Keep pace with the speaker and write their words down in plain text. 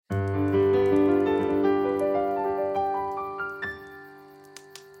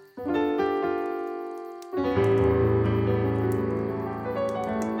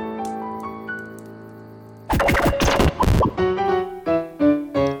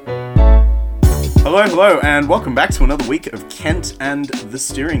Hello, and welcome back to another week of Kent and the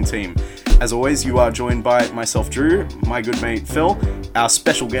Steering Team. As always, you are joined by myself, Drew, my good mate, Phil, our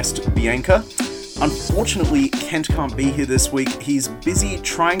special guest, Bianca. Unfortunately, Kent can't be here this week. He's busy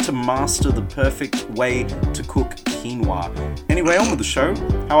trying to master the perfect way to cook quinoa. Anyway, on with the show.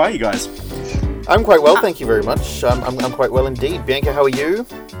 How are you guys? I'm quite well, thank you very much. I'm quite well indeed. Bianca, how are you?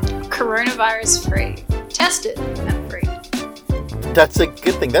 Coronavirus free. Tested and free. That's a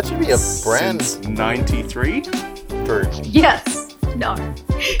good thing. That should be a brand. Since 93? Drew. Yes. No.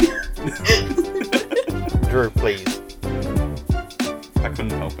 Drew, please. I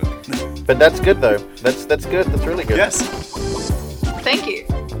couldn't help it. But that's good though. That's good. That's really good. Yes. Thank you.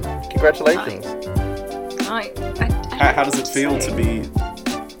 Congratulations. How does it feel to be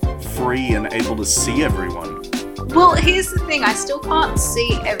free and able to see everyone? Well, here's the thing. I still can't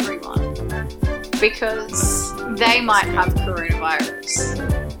see everyone because they might have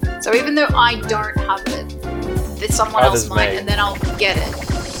coronavirus. So even though I don't have it, that someone else might, and then I'll get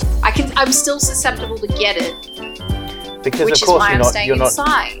it. I'm still susceptible to get it, Because which of course is why I'm staying not.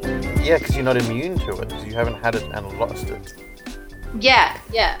 inside. Yeah, because you're not immune to it. Because you haven't had it and lost it. Yeah.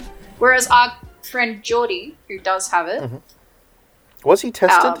 Whereas our friend Geordie, who does have it, Was he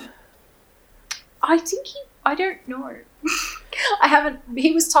tested? I don't know.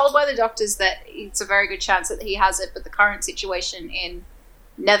 He was told by the doctors that it's a very good chance that he has it, but the current situation in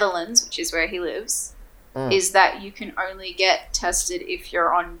Netherlands, which is where he lives, is that you can only get tested if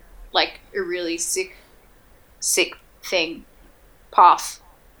you're on, like, a really sick thing path.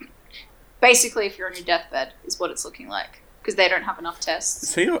 Basically, if you're on your deathbed, is what it's looking like, because they don't have enough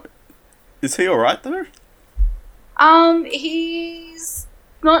tests. Is he alright though? He's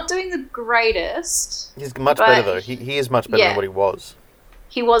not doing the greatest. He's much better though. He is much better than what he was.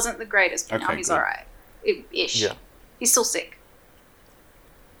 He wasn't the greatest, but now Okay, he's good. alright. Ish. Yeah. He's still sick.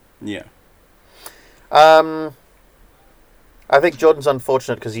 Yeah. I think Jordan's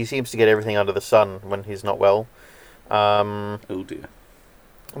unfortunate because he seems to get everything under the sun when he's not well. Oh dear.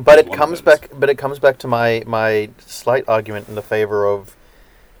 But it comes back to my slight argument in the favor of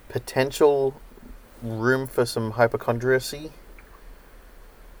potential room for some hypochondriacy.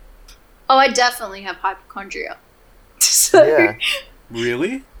 Oh, I definitely have hypochondria. So, Yeah,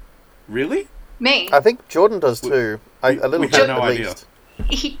 Really? me. I think Jordan does too. A little we bit had no at idea.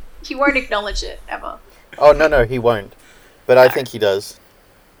 least. He won't acknowledge it, ever. Oh no, he won't. But I think he does.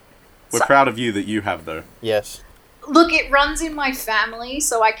 We're So- proud of you that you have though. Yes. Look, it runs in my family,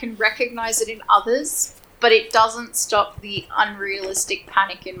 so I can recognize it in others, but it doesn't stop the unrealistic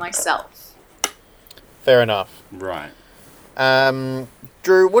panic in myself. Fair enough. Right.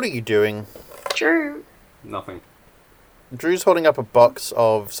 Drew, what are you doing? True. Nothing. Drew's holding up a box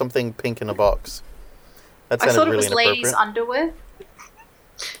of something pink in a box. That I sounded thought it really was ladies' inappropriate. underwear.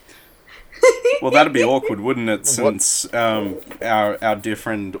 Well, that'd be awkward, wouldn't it? Since our dear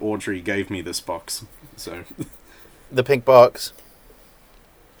friend Audrey gave me this box, so The pink box.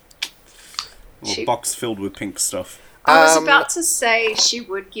 a box filled with pink stuff. I was about to say she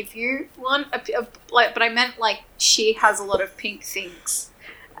would give you one, but I meant like she has a lot of pink things,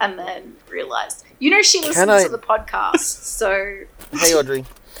 and then realized. You know she listens to the podcast, so... Hey, Audrey.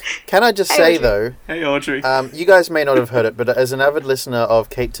 Can I just Hey, say, Audrey. though... Hey, Audrey. you guys may not have heard it, but as an avid listener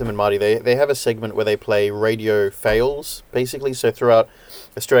of Kate, Tim and Marty, they have a segment where they play radio fails, basically. So throughout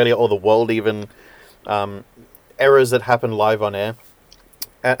Australia or the world even, errors that happen live on air.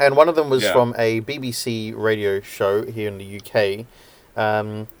 And one of them was from a BBC radio show here in the UK,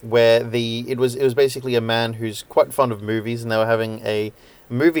 where it was basically a man who's quite fond of movies, and they were having a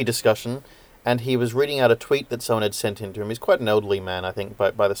movie discussion, and he was reading out a tweet that someone had sent in to him. He's quite an elderly man, I think, by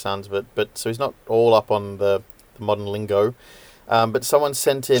the sounds of it, but so he's not all up on the modern lingo. But someone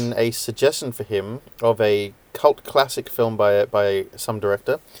sent in a suggestion for him of a cult classic film by some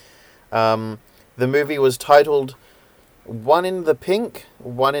director. The movie was titled One in the Pink,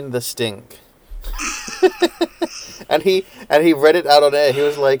 One in the Stink. and he read it out on air. He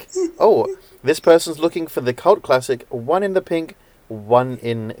was like, "Oh, this person's looking for the cult classic One in the Pink, One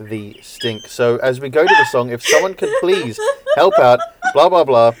in the Stink." So as we go to the song, if someone could please help out, blah blah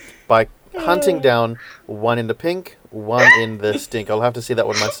blah, by hunting down One in the Pink, One in the Stink. I'll have to see that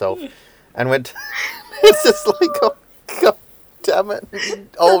one myself. And went, it's just like, oh god damn it,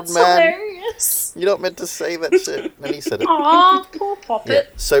 old That's man. hilarious. You're not meant to say that shit. And he said it. Aw, poor Poppet. Yeah,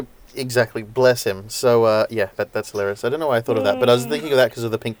 so, exactly. Bless him. So, that's hilarious. I don't know why I thought of that, but I was thinking of that because of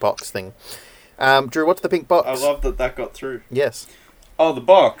the pink box thing. Drew, what's the pink box? I love that got through. Yes. Oh, the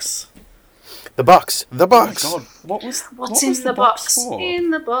box. The box. The box. Oh my god, What's in the box? for? In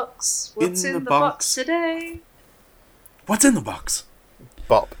the box. What's in the box today? What's in the box?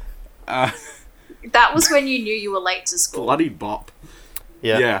 Bop. That was when you knew you were late to school. Bloody bop.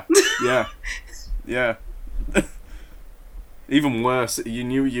 Yeah. Yeah. Even worse, you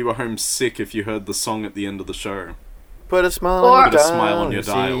knew you were homesick if you heard the song at the end of the show. Put a smile Or- on Put your a smile on your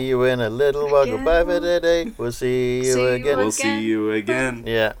dial. See you in a little while. Goodbye for today. We'll see you again. We'll see you again.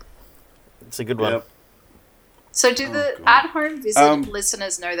 Yeah. It's a good one. Yep. So do the God. at-home visit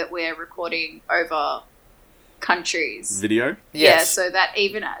listeners know that we're recording over countries? Video? Yeah, Yes. so that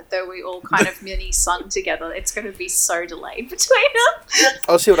even though we all kind of mini sung together, it's going to be so delayed between us.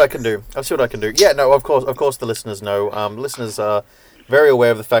 I'll see what I can do. Yeah, no, of course the listeners know. Listeners are very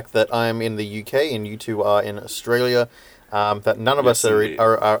aware of the fact that I'm in the UK and you two are in Australia. That none of us indeed.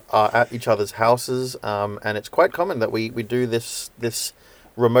 are at each other's houses, and it's quite common that we do this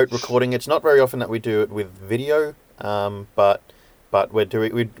remote recording. It's not very often that we do it with video, but we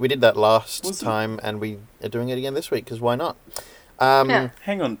did that last time, and we are doing it again this week because why not? Yeah.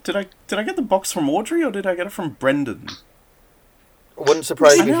 Hang on, did I get the box from Audrey or did I get it from Brendan? Wouldn't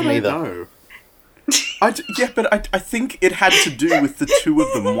surprise me I from don't either. know. I think it had to do with the two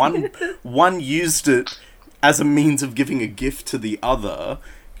of them. One used it as a means of giving a gift to the other,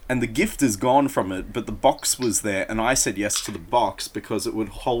 and the gift is gone from it, but the box was there, and I said yes to the box because it would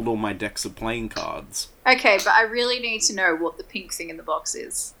hold all my decks of playing cards. Okay, but I really need to know what the pink thing in the box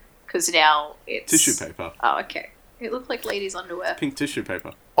is, because now it's... Tissue paper. Oh, okay. It looked like ladies' underwear. Pink tissue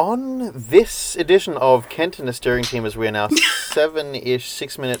paper. On this edition of Kent and the Steering Team, as we are now 6 or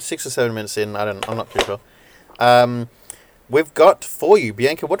 7 minutes in, I'm not too sure. We've got for you,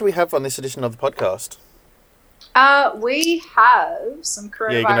 Bianca, what do we have on this edition of the podcast? We have some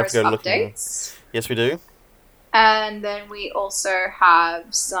you're gonna have coronavirus to go looking. updates. Yes, we do. And then we also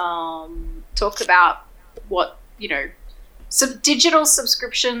have some talk about what, some digital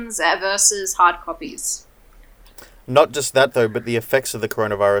subscriptions versus hard copies. Not just that, though, but the effects of the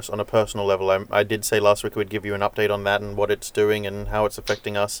coronavirus on a personal level. I did say last week we'd give you an update on that and what it's doing and how it's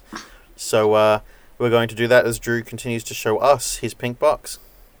affecting us. So we're going to do that as Drew continues to show us his pink box.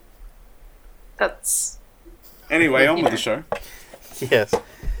 That's... Anyway, on with the show. Yes.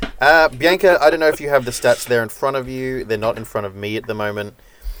 Bianca, I don't know if you have the stats there in front of you. They're not in front of me at the moment.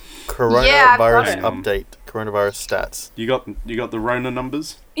 Yeah, I've got Coronavirus it. update. Coronavirus stats. You got the Rona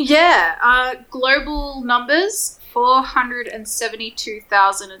numbers? Yeah, global numbers,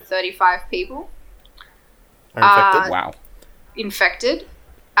 472,035 people Are infected. Wow. infected. Is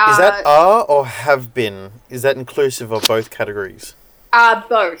that are or have been? Is that inclusive of both categories?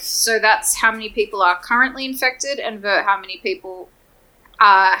 Both. So that's how many people are currently infected and how many people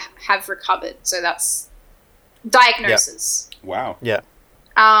have recovered. So that's diagnosis. Wow. Yeah.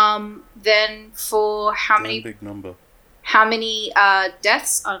 Then for how Damn many big number.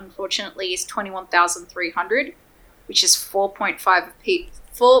 deaths, unfortunately, is 21,300, which is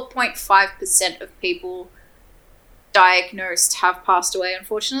 4.5% of people diagnosed have passed away,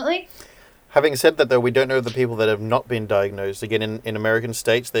 unfortunately. Having said that, though, we don't know the people that have not been diagnosed. Again, in American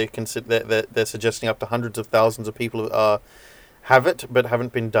states, they're suggesting up to hundreds of thousands of people have it, but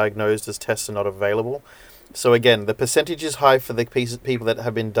haven't been diagnosed as tests are not available. So again, the percentage is high for the people that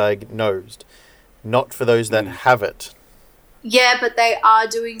have been diagnosed, not for those that have it. Yeah, but they are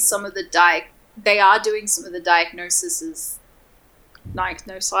doing some of the diagnoses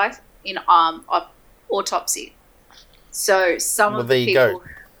in autopsy. So some of there the you go. people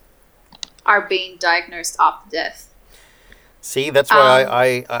are being diagnosed after death. See, that's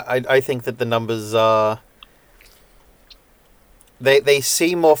why I think that the numbers are... They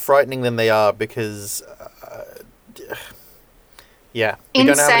seem more frightening than they are because... yeah, we In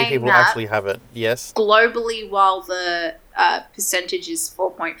don't know how many saying people that- actually have it. Yes? Globally, while the percentage is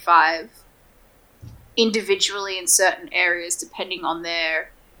 4.5, individually in certain areas, depending on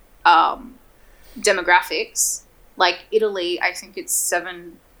their demographics, like Italy, I think it's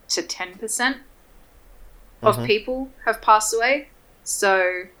 7 to 10% of Mhm. people have passed away.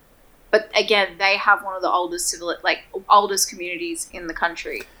 So, but again, they have one of the oldest oldest communities in the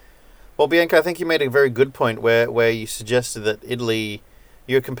country. Well, Bianca, I think you made a very good point where you suggested that Italy,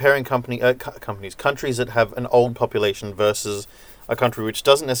 you're comparing countries that have an old population versus a country which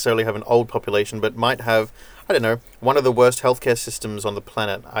doesn't necessarily have an old population, but might have, I don't know, one of the worst healthcare systems on the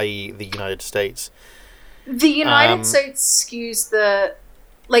planet, i.e. the United States. The United States skews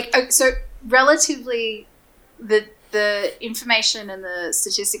so relatively the information and the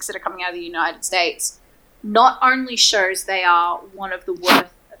statistics that are coming out of the United States not only shows they are one of the worst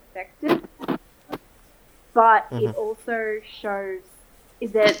affected, but it also shows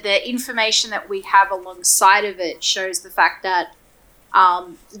that the information that we have alongside of it shows the fact that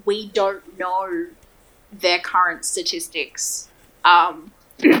we don't know their current statistics.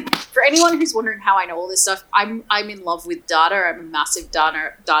 for anyone who's wondering how I know all this stuff, I'm in love with data. I'm a massive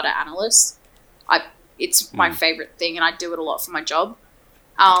data analyst. It's my favorite thing, and I do it a lot for my job.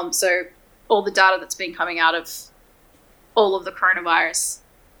 So all the data that's been coming out of all of the coronavirus,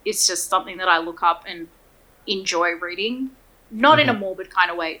 it's just something that I look up and enjoy reading. Not in a morbid kind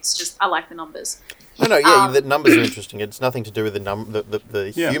of way. It's just I like the numbers. No, yeah, the numbers are interesting. It's nothing to do with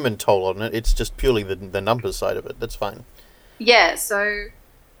the human toll on it. It's just purely the numbers side of it. That's fine. Yeah, so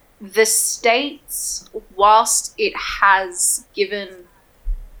the States, whilst it has given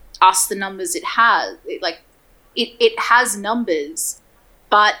us the numbers it has, it has numbers,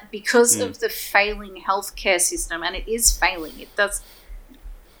 but because of the failing healthcare system, and it is failing,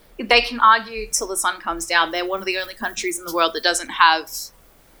 they can argue till the sun comes down. They're one of the only countries in the world that doesn't have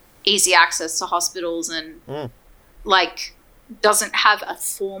easy access to hospitals and doesn't have a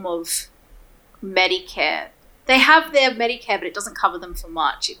form of Medicare. They have their Medicare, but it doesn't cover them for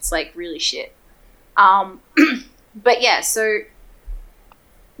much. It's really shit. But yeah, so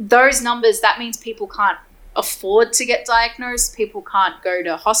those numbers, that means people can't afford to get diagnosed. People can't go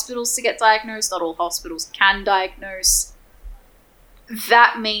to hospitals to get diagnosed. Not all hospitals can diagnose.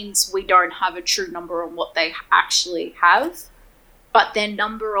 That means we don't have a true number on what they actually have. But their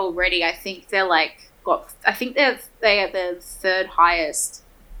number already, I think they're they are the third highest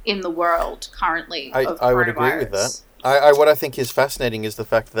in the world currently. I would agree with that. What I think is fascinating is the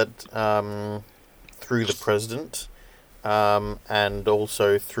fact that through the president and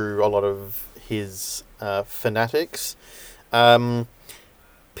also through a lot of his fanatics,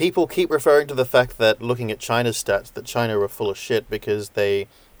 people keep referring to the fact that, looking at China's stats, that China were full of shit because they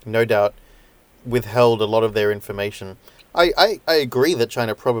no doubt withheld a lot of their information. I agree that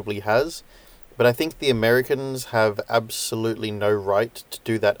China probably has, but I think the Americans have absolutely no right to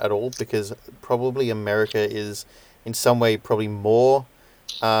do that at all, because probably America is in some way probably more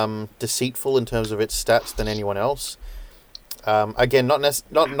deceitful in terms of its stats than anyone else. Again,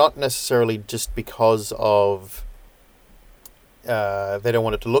 not necessarily just because of they don't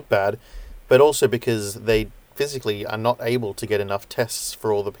want it to look bad, but also because they physically are not able to get enough tests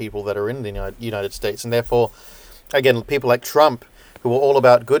for all the people that are in the United States, and therefore, again, people like Trump, who are all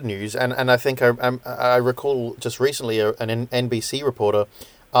about good news, and I think I recall just recently an NBC reporter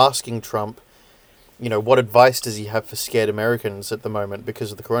asking Trump, what advice does he have for scared Americans at the moment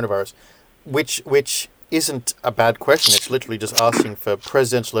because of the coronavirus, which isn't a bad question. It's literally just asking for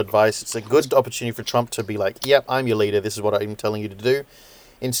presidential advice. It's a good opportunity for Trump to be like, yep, I'm your leader, this is what I'm telling you to do.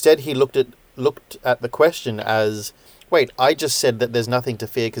 Instead, he looked at the question as, wait, I just said that there's nothing to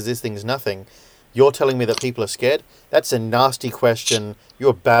fear because this thing's nothing. You're telling me that people are scared? That's a nasty question.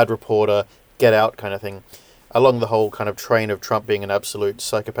 You're a bad reporter. Get out, kind of thing. Along the whole kind of train of Trump being an absolute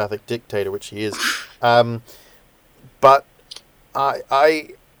psychopathic dictator, which he is. But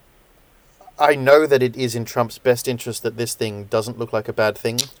I know that it is in Trump's best interest that this thing doesn't look like a bad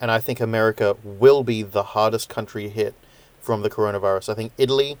thing, and I think America will be the hardest country hit from the coronavirus. I think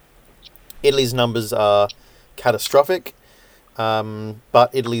Italy's numbers are catastrophic. But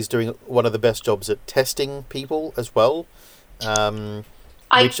Italy's doing one of the best jobs at testing people as well,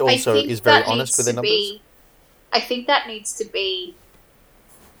 which also is very honest with their numbers. I think that needs to be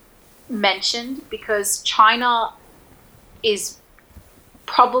mentioned because China is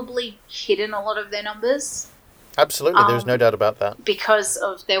probably hidden a lot of their numbers. Absolutely, there's no doubt about that. Because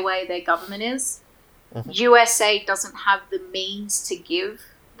of the way their government is. Mm-hmm. USA doesn't have the means to give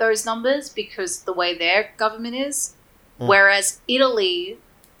those numbers because the way their government is. Whereas Italy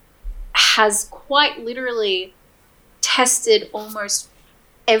has quite literally tested almost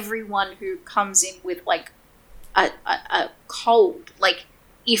everyone who comes in with a cold.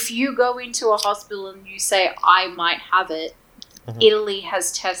 If you go into a hospital and you say, I might have it, Italy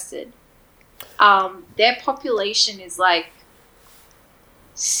has tested. Their population is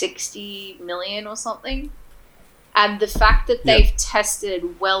 60 million or something. And the fact that they've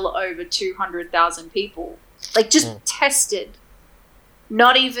tested well over 200,000 people, tested,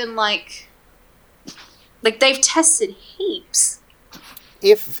 not even they've tested heaps,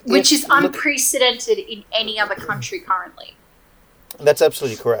 which is unprecedented in any other country currently. That's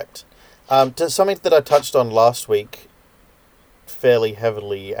absolutely correct. To something that I touched on last week fairly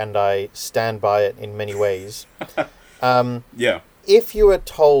heavily, and I stand by it in many ways. If you were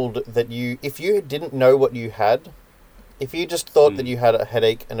told that if you didn't know what you had, if you just thought that you had a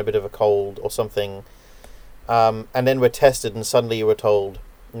headache and a bit of a cold or something, and then were tested and suddenly you were told,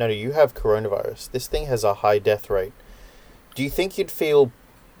 no, you have coronavirus. This thing has a high death rate. Do you think you'd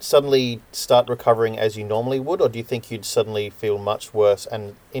suddenly start recovering as you normally would, or do you think you'd suddenly feel much worse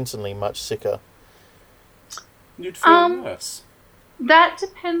and instantly much sicker? You'd feel worse. That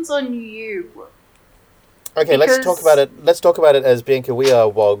depends on you. Okay, let's talk about it. Let's talk about it as Bianca. We are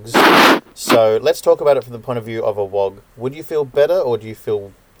wogs, so let's talk about it from the point of view of a wog. Would you feel better, or do you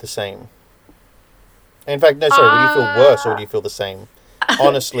feel the same? In fact, no. Sorry. Would you feel worse, or would you feel the same?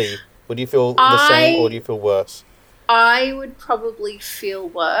 Honestly, would you feel the same, or do you feel worse? I would probably feel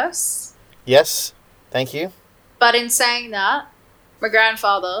worse. Yes. Thank you. But in saying that, my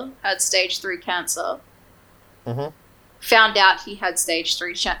grandfather had stage 3 cancer. Mm-hmm. Found out he had stage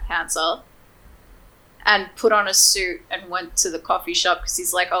 3 cancer. And put on a suit and went to the coffee shop because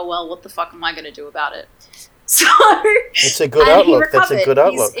he's like, oh, well, what the fuck am I going to do about it? So it's a good outlook. That's a good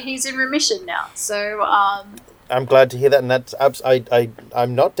outlook. He's in remission now. So I'm glad to hear that. And that's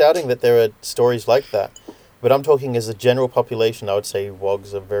I'm not doubting that there are stories like that. But I'm talking as a general population, I would say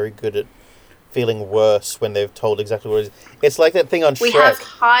wogs are very good at feeling worse when they've told exactly what it is. It's like that thing on Shrek. We have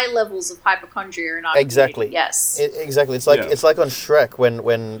high levels of hypochondria in our exactly. community, yes. Exactly. It's like on Shrek when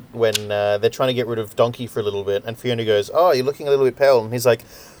they're trying to get rid of Donkey for a little bit, and Fiona goes, "Oh, you're looking a little bit pale," and he's like,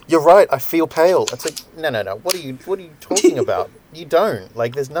 "You're right. I feel pale." It's like, no. What are you talking about? You don't.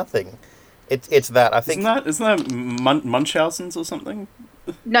 Like, there's nothing. It's that. I think. Isn't that Munchausen's or something?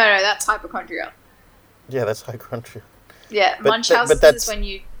 No, that's hypochondria. Yeah, that's hypochondria. Yeah, Munchausen's is when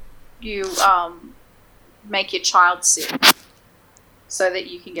you make your child sick so that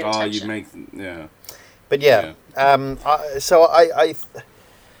you can get attention. But yeah. So I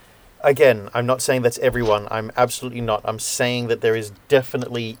again, I'm not saying that's everyone. I'm absolutely not. I'm saying that there is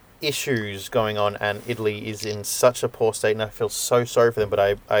definitely issues going on, and Italy is in such a poor state, and I feel so sorry for them.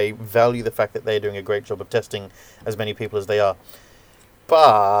 But I value the fact that they're doing a great job of testing as many people as they are.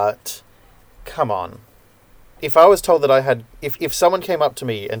 But come on. If I was told that I had... If someone came up to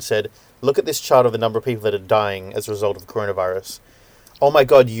me and said, look at this chart of the number of people that are dying as a result of coronavirus. Oh my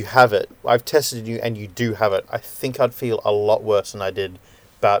God, you have it. I've tested you and you do have it. I think I'd feel a lot worse than I did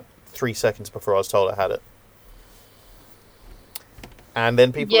about 3 seconds before I was told I had it. And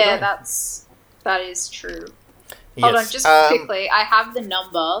then people... Yeah, that is true. Yes. Hold on, just quickly. I have the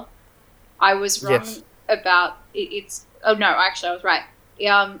number. I was wrong about... It's... Oh, no, actually, I was right.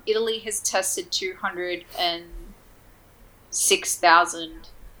 Italy has tested 206,000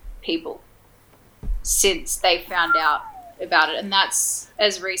 people since they found out about it, and that's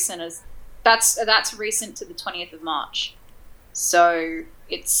as recent as that's recent to the 20th of March. So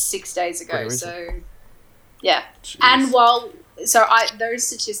it's 6 days ago. So yeah. Jeez. And those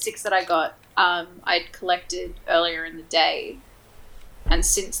statistics that I got, I'd collected earlier in the day, and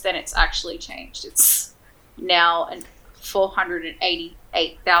since then it's actually changed. It's now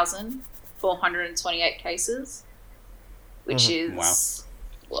 488,428 cases, which is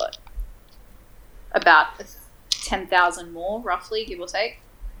what, about 10,000 more, roughly, give or take.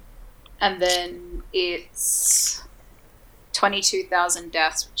 And then it's 22,000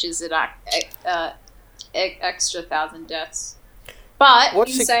 deaths, which is an extra 1,000 deaths. But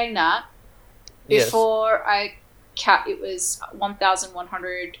saying that, before it was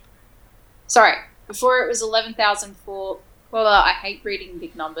 1,100. Sorry. Before it was 11,004. Well, I hate reading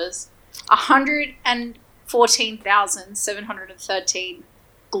big numbers. 114,713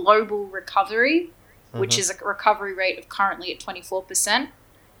 global recovery, which is a recovery rate of currently at 24%.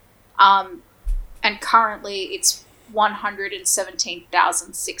 And currently it's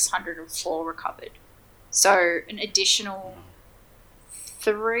 117,604 recovered. So an additional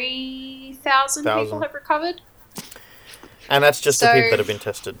 3,000 people have recovered. And that's just the people that have been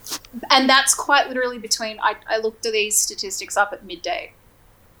tested. And that's quite literally between... I looked at these statistics up at midday.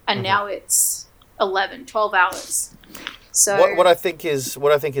 And now it's 12 hours. So what I think is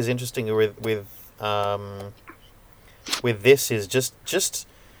interesting with this is just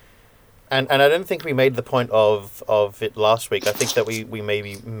and I don't think we made the point of it last week. I think that we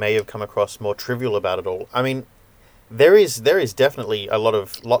may have come across more trivial about it all. I mean, there is definitely a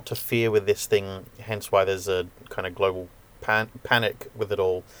lot to fear with this thing, hence why there's a kind of global panic with it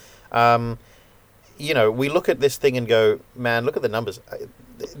all. We look at this thing and go, man, look at the numbers.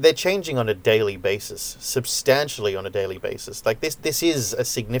 They're changing on a daily basis, substantially on a daily basis. Like this is a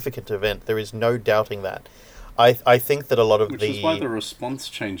significant event. There is no doubting that. I think that a lot of Which is why the response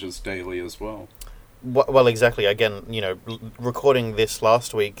changes daily as well. Well, exactly. Again, recording this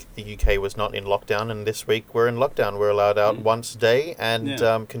last week, the UK was not in lockdown, and this week we're in lockdown. We're allowed out once a day and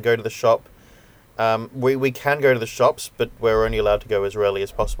can go to the shop. We can go to the shops, but we're only allowed to go as rarely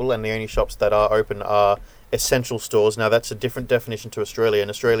as possible, and the only shops that are open are essential stores. Now, that's a different definition to Australia. In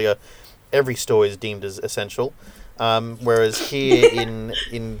Australia, every store is deemed as essential, whereas here in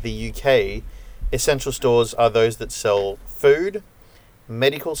the UK, essential stores are those that sell food,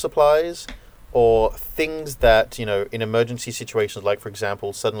 medical supplies, or things that, in emergency situations, like, for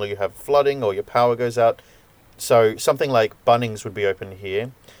example, suddenly you have flooding or your power goes out. So something like Bunnings would be open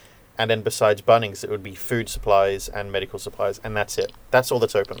here. And then besides Bunnings, it would be food supplies and medical supplies, and that's it. That's all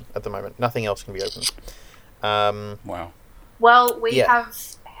that's open at the moment. Nothing else can be open. Wow. Well, we have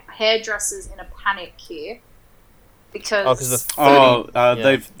hairdressers in a panic here because he's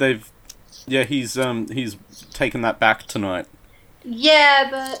taken that back tonight. Yeah,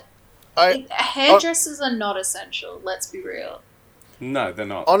 but hairdressers are not essential. Let's be real. No, they're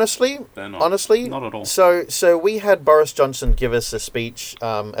not. Honestly, not at all. So we had Boris Johnson give us a speech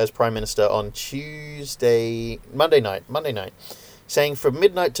as Prime Minister on Monday night, saying from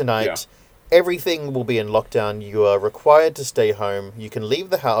midnight tonight, everything will be in lockdown. You are required to stay home. You can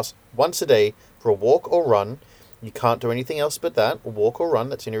leave the house once a day for a walk or run. You can't do anything else but that, walk or run.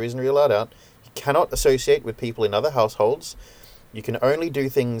 That's the only reason you're allowed out. You cannot associate with people in other households. You can only do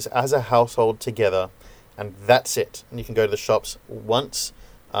things as a household together. And that's it. And you can go to the shops once,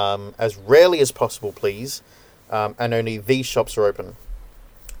 as rarely as possible, please. And only these shops are open.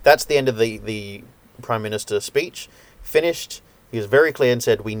 That's the end of the Prime Minister's speech. Finished. He was very clear and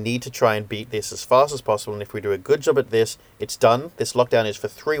said, we need to try and beat this as fast as possible. And if we do a good job at this, it's done. This lockdown is for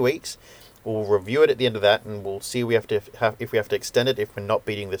 3 weeks. We'll review it at the end of that, and we'll see if we have to extend it if we're not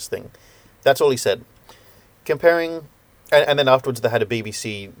beating this thing. That's all he said. Comparing... And then afterwards they had a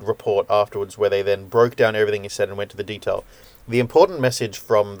BBC report afterwards where they then broke down everything he said and went to the detail. The important message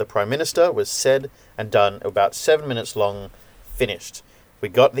from the Prime Minister was said and done, about 7 minutes long, finished. We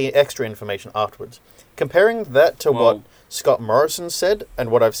got the extra information afterwards. Comparing that to what Scott Morrison said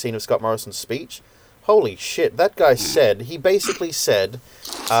and what I've seen of Scott Morrison's speech, holy shit, that guy said, he basically said,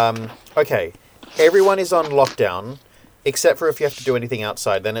 okay, everyone is on lockdown, except for if you have to do anything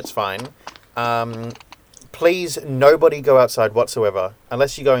outside, then it's fine. Please, nobody go outside whatsoever.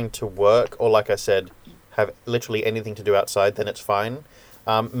 Unless you're going to work or, like I said, have literally anything to do outside, then it's fine.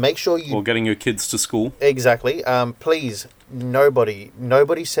 Make sure you... Or getting your kids to school. Exactly. Please, nobody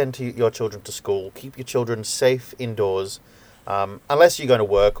send your children to school. Keep your children safe indoors. Unless you're going to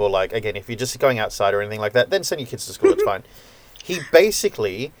work or, like, again, if you're just going outside or anything like that, then send your kids to school, it's fine. He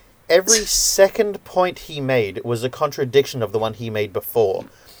basically, every second point he made was a contradiction of the one he made before.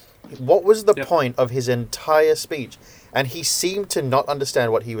 What was the point of his entire speech? And he seemed to not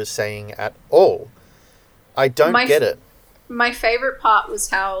understand what he was saying at all. I don't get it. My favorite part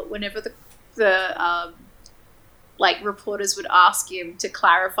was how whenever the reporters would ask him to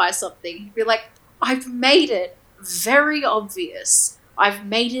clarify something, he'd be like, I've made it very obvious. I've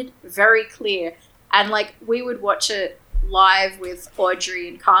made it very clear. And, like, we would watch it live with Audrey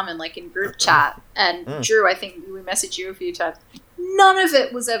and Carmen, like, in group chat. And Drew, I think we messaged you a few times. None of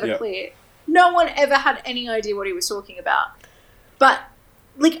it was ever clear. No one ever had any idea what he was talking about. But,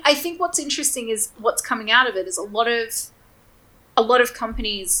 like, I think what's interesting is what's coming out of it is a lot of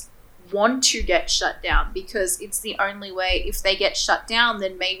companies want to get shut down because it's the only way. If they get shut down,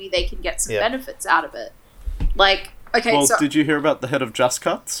 then maybe they can get some benefits out of it. Like, okay, well, did you hear about the head of Just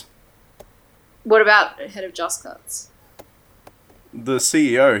Cuts? What about the head of Just Cuts? The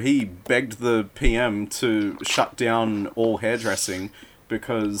CEO, he begged the PM to shut down all hairdressing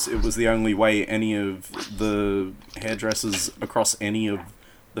because it was the only way any of the hairdressers across any of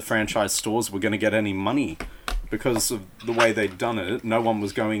the franchise stores were going to get any money. Because of the way they'd done it, no one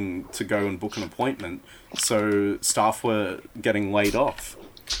was going to go and book an appointment, so staff were getting laid off.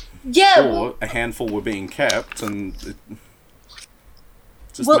 Yeah, or a handful were being kept, and it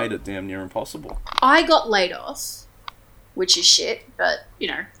just made it damn near impossible. I got laid off, which is shit, but,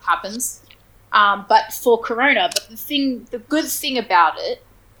 happens. But for Corona, the good thing about it,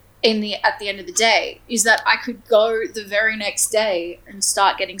 at the end of the day, is that I could go the very next day and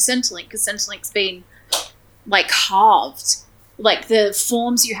start getting Centrelink, because Centrelink's been, like, halved. Like, the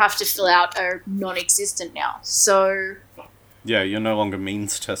forms you have to fill out are non-existent now, so... Yeah, you're no longer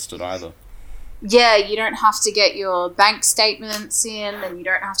means tested either. Yeah, you don't have to get your bank statements in, and you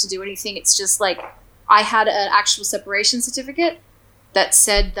don't have to do anything. It's just, like... I had an actual separation certificate that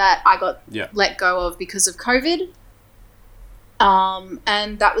said that I got let go of because of COVID.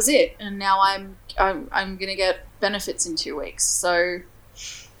 And that was it. And now I'm going to get benefits in 2 weeks. So,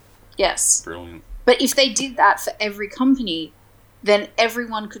 yes. Brilliant. But if they did that for every company, then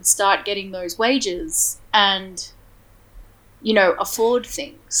everyone could start getting those wages and, afford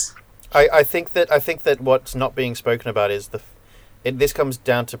things. I think that what's not being spoken about is this comes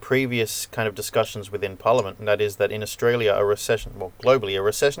down to previous kind of discussions within Parliament, and that is that in Australia, globally, a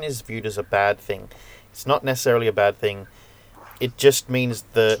recession is viewed as a bad thing. It's not necessarily a bad thing. It just means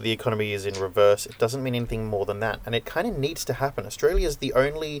the economy is in reverse. It doesn't mean anything more than that, and it kind of needs to happen. Australia is the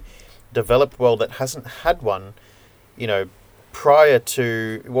only developed world that hasn't had one, prior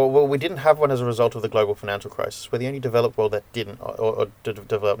to... Well, we didn't have one as a result of the global financial crisis. We're the only developed world that didn't, or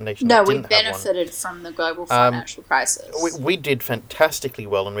developed nation that didn't have one. No, we benefited from the global financial crisis. We did fantastically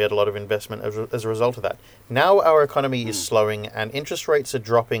well, and we had a lot of investment as a result of that. Now our economy is slowing, and interest rates are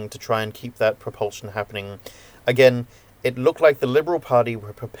dropping to try and keep that propulsion happening. Again, it looked like the Liberal Party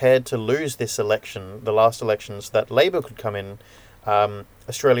were prepared to lose this election, the last elections, so that Labour could come in.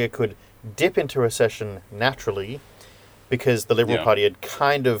 Australia could dip into recession naturally, because the Liberal Party had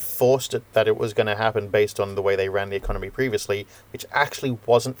kind of forced it that it was going to happen based on the way they ran the economy previously, which actually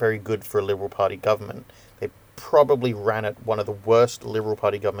wasn't very good for a Liberal Party government. They probably ran it one of the worst Liberal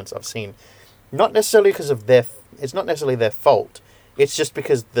Party governments I've seen. Not necessarily because of it's not necessarily their fault. It's just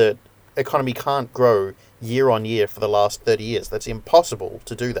because the economy can't grow year on year for the last 30 years. That's impossible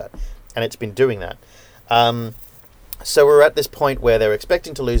to do that. And it's been doing that. So we're at this point where they're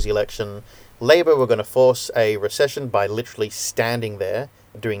expecting to lose the election. Labour were going to force a recession by literally standing there,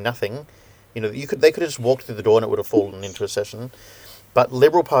 doing nothing. They could have just walked through the door and it would have fallen into recession. But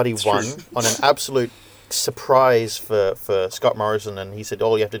Liberal Party won on an absolute surprise for Scott Morrison, and he said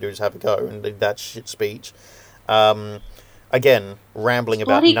all you have to do is have a go, and did that shit speech. Again, rambling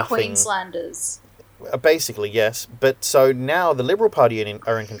about nothing. Queenslanders. Basically, yes. But so now the Liberal Party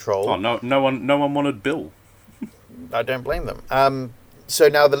are in control. Oh, no one wanted Bill. I don't blame them. So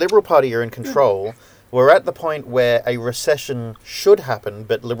now the Liberal Party are in control. We're at the point where a recession should happen,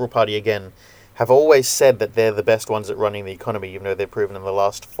 but Liberal Party, again, have always said that they're the best ones at running the economy, even though they've proven in the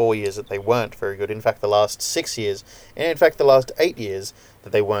last 4 years that they weren't very good. In fact, the last 6 years, and in fact the last 8 years,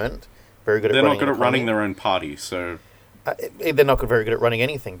 that they weren't very good at running. They're not good at running their own party, so... they're not very good at running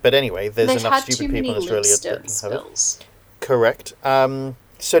anything. But anyway, there's enough stupid people in Australia that have it. Correct.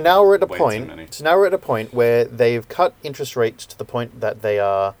 So now we're at a point. So now we're at a point where they've cut interest rates to the point that they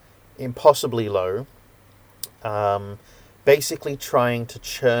are impossibly low. Basically trying to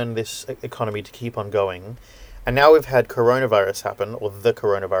churn this economy to keep on going. And now we've had coronavirus happen, or the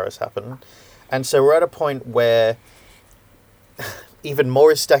coronavirus happen. And so we're at a point where even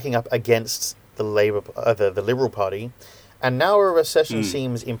more is stacking up against the the Liberal Party. And now a recession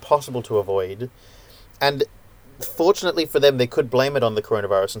seems impossible to avoid. And fortunately for them, they could blame it on the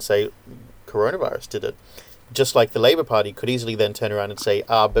coronavirus and say, coronavirus did it. Just like the Labour Party could easily then turn around and say,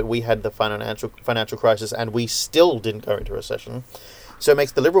 but we had the financial crisis and we still didn't go into recession. So it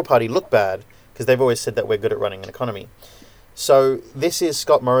makes the Liberal Party look bad, because they've always said that we're good at running an economy. So this is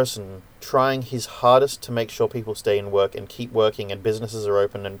Scott Morrison trying his hardest to make sure people stay in work and keep working and businesses are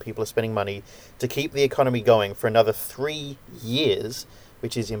open and people are spending money to keep the economy going for another 3 years,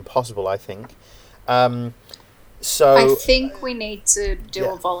 which is impossible, I think. So I think we need to do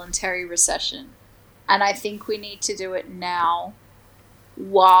a voluntary recession. And I think we need to do it now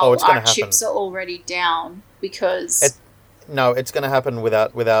while our chips are already down, because... it's going to happen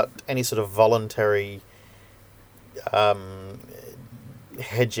without any sort of voluntary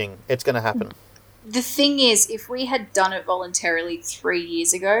hedging. It's going to happen. The thing is, if we had done it voluntarily 3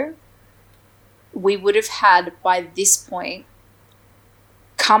 years ago, we would have had, by this point,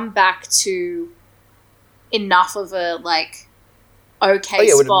 come back to enough of a, spot.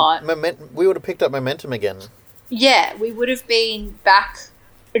 We would have picked up momentum again. Yeah, we would have been back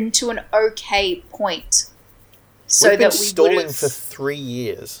into an okay point. We've been stalling for 3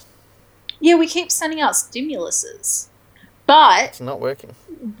 years. Yeah, we keep sending out stimuluses. But... it's not working.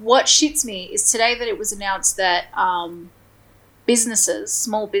 What shits me is today that it was announced that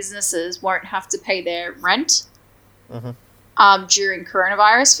small businesses won't have to pay their rent during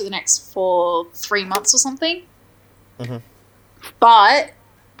coronavirus for the next 3 months or something. Mm-hmm. But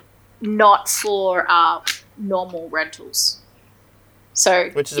not for normal rentals.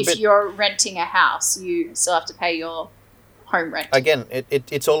 So if you're renting a house, you still have to pay your home rent. Again,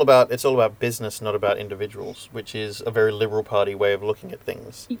 it's all about business, not about individuals, which is a very Liberal Party way of looking at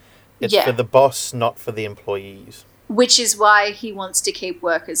things. It's for the boss, not for the employees. Which is why he wants to keep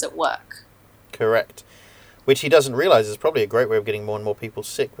workers at work. Correct. Which he doesn't realise is probably a great way of getting more and more people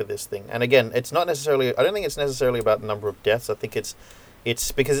sick with this thing. And again, I don't think it's necessarily about the number of deaths. I think it's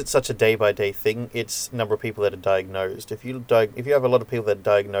because it's such a day-by-day thing, it's number of people that are diagnosed. If you have a lot of people that are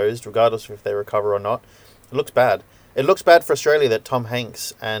diagnosed, regardless of if they recover or not, it looks bad. It looks bad for Australia that Tom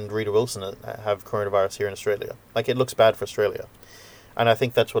Hanks and Rita Wilson have coronavirus here in Australia. It looks bad for Australia. And I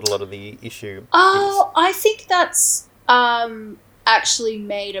think that's what a lot of the issue is. I think that's actually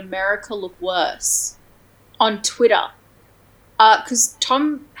made America look worse on Twitter. Because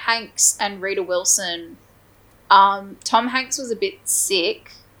Tom Hanks and Rita Wilson... Tom Hanks was a bit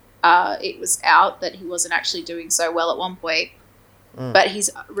sick. It was out that he wasn't actually doing so well at one point. but he's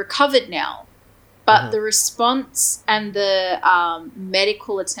recovered now. But the response and the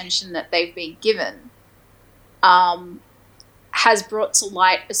medical attention that they've been given has brought to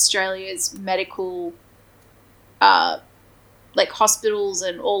light Australia's medical, like hospitals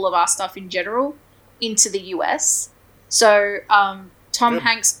and all of our stuff in general, into the US. So Tom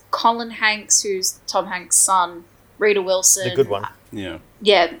Hanks, Colin Hanks, who's Tom Hanks' son, Rita Wilson. The good one. Yeah,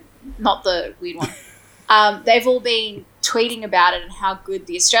 not the weird one. They've all been tweeting about it and how good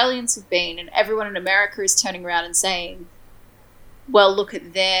the Australians have been, and everyone in America is turning around and saying, well, look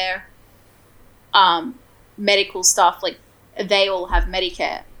at their medical stuff, like they all have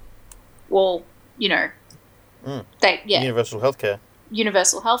Medicare. Well, you know, Universal healthcare.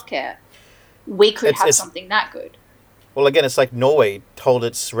 Universal healthcare. We could have something that good. Well, again, it's like Norway told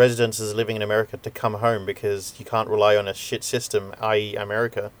its residents living in America to come home because you can't rely on a shit system, i.e.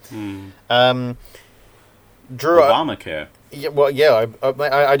 America. Drew, Obamacare.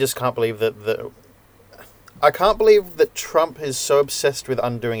 I just can't believe that I can't believe that Trump is so obsessed with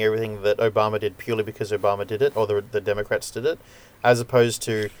undoing everything that Obama did purely because Obama did it, or the Democrats did it, as opposed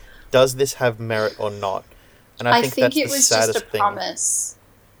to, does this have merit or not? And I think that's it was the saddest just a thing. Promise.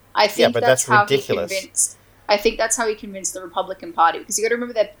 I think but that's how ridiculous. He convinced. I think that's how he convinced the Republican Party, because you got to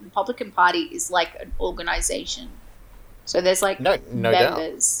remember that the Republican Party is like an organization, so there's like no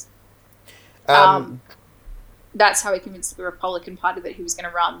members. Doubt. That's how he convinced the Republican Party that he was going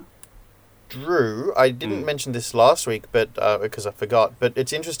to run. Drew, I didn't mention this last week, but because I forgot. But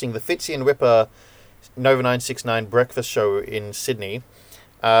it's interesting. The Fitzy and Whipper Nova 969 breakfast show in Sydney.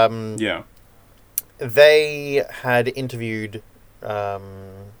 They had interviewed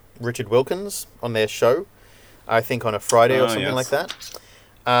Richard Wilkins on their show, I think on a Friday or something like that.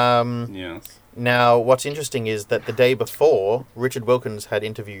 Now, what's interesting is that the day before, Richard Wilkins had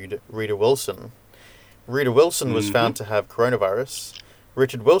interviewed Rita Wilson. Rita Wilson was found to have coronavirus.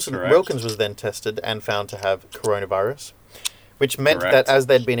 Richard Wilkins was then tested and found to have coronavirus, which meant that as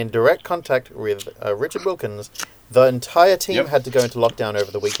they'd been in direct contact with Richard Wilkins, the entire team had to go into lockdown over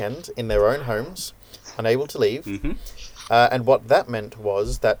the weekend in their own homes, unable to leave. And what that meant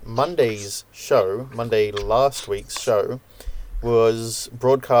was that Monday last week's show, was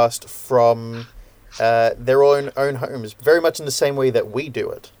broadcast from their own homes, very much in the same way that we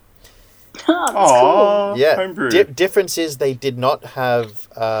do it. That's cool. Yeah. Difference is they did not have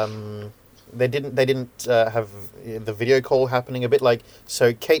they didn't have the video call happening a bit like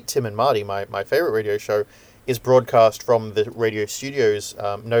so. Kate, Tim, and Marty, my favorite radio show, is broadcast from the radio studios,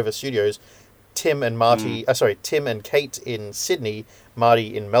 Nova Studios. Tim and Kate in Sydney,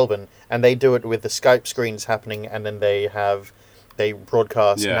 Marty in Melbourne, and they do it with the Skype screens happening, and then they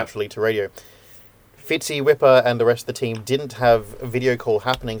broadcast naturally to radio. Fitzy, Whipper, and the rest of the team didn't have a video call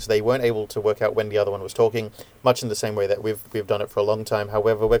happening, so they weren't able to work out when the other one was talking, much in the same way that we've done it for a long time.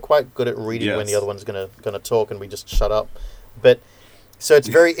 However, we're quite good at reading when the other one's gonna talk, and we just shut up. But so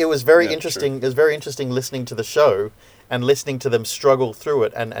it was very interesting. True. It was very interesting listening to the show and listening to them struggle through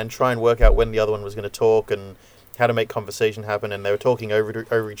it and try and work out when the other one was going to talk and how to make conversation happen. And they were talking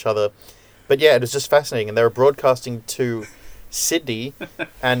over each other. But yeah, it was just fascinating. And they were broadcasting to Sydney,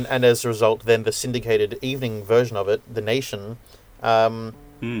 and as a result, then the syndicated evening version of it, The Nation, on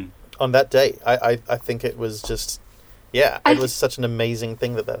that day. I think it was just, it was such an amazing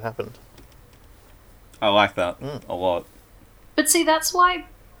thing that happened. I like that a lot. But see, that's why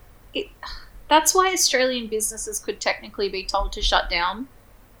Australian businesses could technically be told to shut down,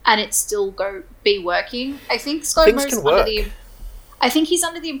 and it still be working. I think I think he's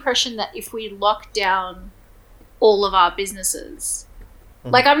under the impression that if we lock down all of our businesses,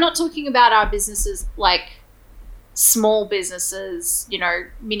 like I'm not talking about our businesses like small businesses, you know,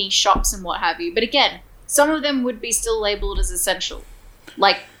 mini shops and what have you. But again, some of them would be still labelled as essential,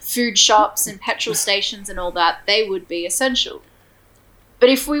 like food shops and petrol stations and all that. They would be essential. But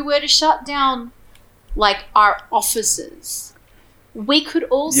if we were to shut down, like, our offices, we could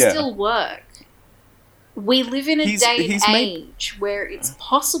all still work. We live in a day and age where it's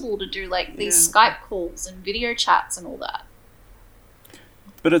possible to do, like, these Skype calls and video chats and all that.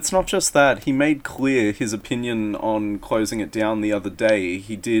 But it's not just that. He made clear his opinion on closing it down the other day.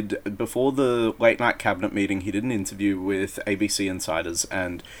 He did, before the late-night cabinet meeting, he did an interview with ABC Insiders,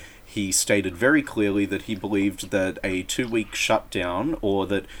 and he stated very clearly that he believed that a 2-week shutdown, or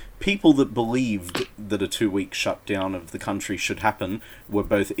that people that believed that a 2-week shutdown of the country should happen were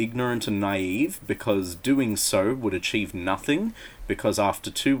both ignorant and naive, because doing so would achieve nothing, because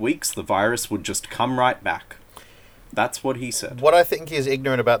after 2 weeks the virus would just come right back. That's what he said. What I think is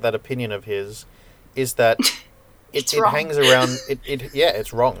ignorant about that opinion of his is that it hangs around.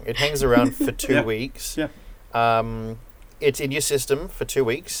 It's wrong. It hangs around for 2 weeks. Yeah. it's in your system for 2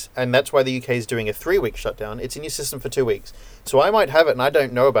 weeks, and that's why the UK is doing a 3-week shutdown. It's in your system for 2 weeks. So I might have it and I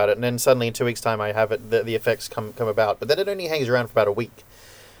don't know about it, and then suddenly in 2 weeks' time I have it, the effects come about. But then it only hangs around for about a week.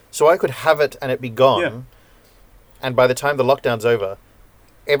 So I could have it and it be gone, and by the time the lockdown's over,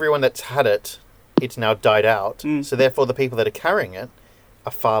 everyone that's had it, it's now died out. So therefore the people that are carrying it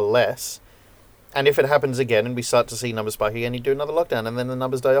are far less. And if it happens again and we start to see numbers spike again, you do another lockdown and then the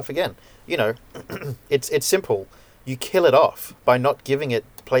numbers die off again. You know, it's simple. You kill it off by not giving it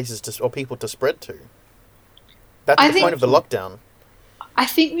places or people to spread to. That's the point of the lockdown. I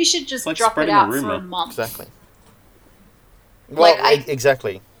think we should just like drop it spreading out a rumor. for a month. Exactly. Well, Like,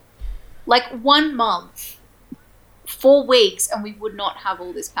 exactly. Like 1 month, 4 weeks, and we would not have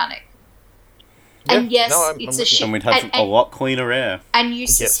all this panic. Yeah, And yes, no, I'm it's with a you. shit. And we'd have a lot cleaner air. And you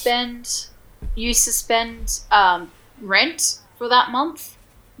suspend rent for that month.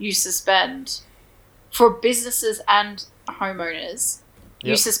 You suspend for businesses and homeowners.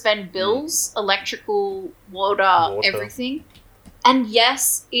 You Yep. suspend bills, electrical, water, everything. And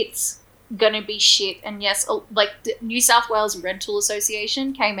yes, it's going to be shit. And yes, like the New South Wales Rental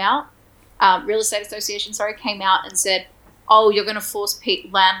Association came out, Real Estate Association, came out and said, oh, you're going to force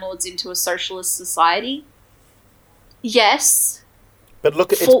landlords into a socialist society. Yes. But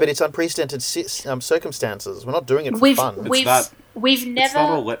look, it's unprecedented circumstances. We're not doing it for fun. We've never... It's not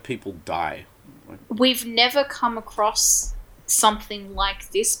all let people die. We've never come across something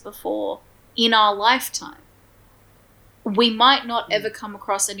like this before in our lifetime. We might not ever come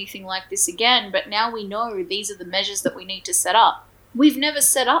across anything like this again, but now we know these are the measures that we need to set up. We've never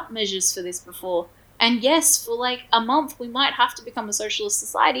set up measures for this before. And yes, for like a month, we might have to become a socialist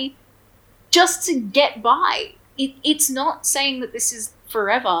society just to get by. It's not saying that this is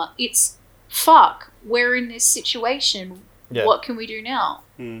forever. It's, fuck, we're in this situation. Yeah. What can we do now?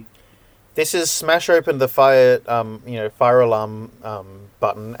 This is smash open the fire alarm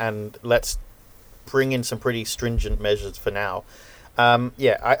button, and let's bring in some pretty stringent measures for now.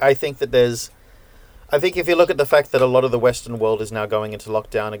 I think that I think if you look at the fact that a lot of the Western world is now going into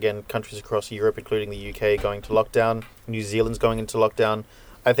lockdown, again, countries across Europe, including the UK, going to lockdown, New Zealand's going into lockdown,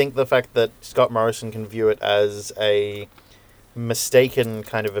 I think the fact that Scott Morrison can view it as a mistaken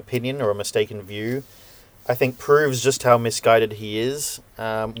kind of opinion or a mistaken view, I think proves just how misguided he is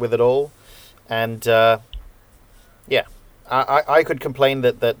with it all. And, I could complain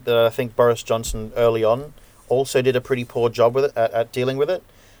that I think Boris Johnson early on also did a pretty poor job with it, at dealing with it.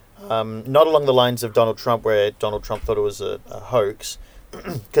 Not along the lines of Donald Trump, where Donald Trump thought it was a hoax.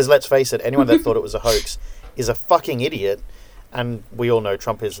 Because let's face it, anyone that thought it was a hoax is a fucking idiot. And we all know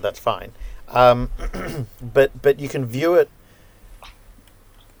Trump is, so that's fine. But you can view it...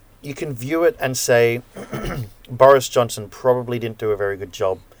 You can view it and say Boris Johnson probably didn't do a very good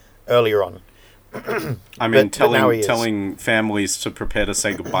job earlier on. I mean, telling families to prepare to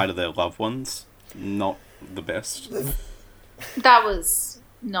say goodbye to their loved ones, not the best. That was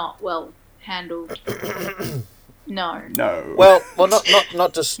not well handled. No. Well,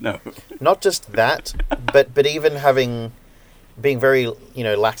 not just no. Not just that, but even being very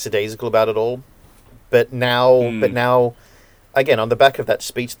lackadaisical about it all. But now. Again, on the back of that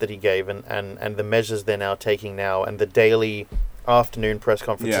speech that he gave and the measures they're now taking now and the daily afternoon press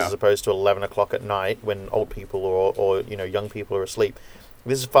conferences as opposed to 11 o'clock at night when old people or young people are asleep.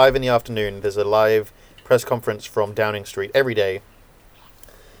 This is 5 in the afternoon. There's a live press conference from Downing Street every day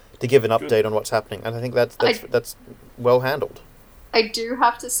to give an update on what's happening. And I think that's well handled. I do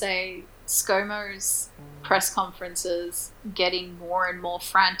have to say, ScoMo's press conferences getting more and more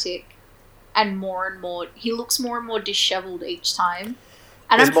frantic. And more, he looks more and more disheveled each time.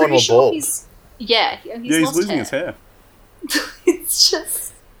 And I'm pretty sure he's lost losing his hair. It's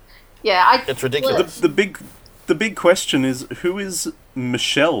just, it's ridiculous. The big question is, who is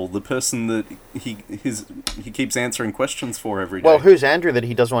Michelle, the person that he keeps answering questions for every day? Well, who's Andrew that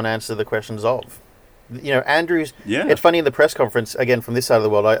he doesn't want to answer the questions of? Andrew's... Yeah. It's funny, in the press conference, again, from this side of the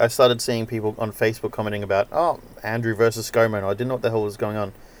world, I started seeing people on Facebook commenting about, Andrew versus ScoMo, and I didn't know what the hell was going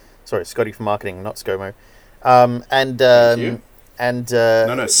on. Sorry, Scotty from marketing, not ScoMo. No,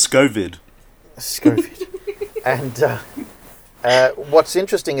 Scovid. And what's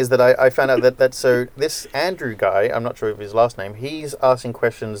interesting is that I found out that so this Andrew guy, I'm not sure of his last name, he's asking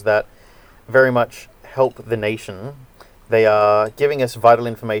questions that very much help the nation. They are giving us vital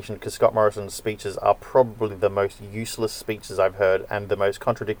information because Scott Morrison's speeches are probably the most useless speeches I've heard and the most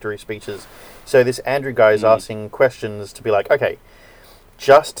contradictory speeches. So this Andrew guy is asking questions to be like, okay,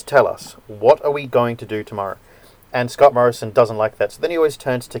 just tell us, what are we going to do tomorrow? And Scott Morrison doesn't like that. So then he always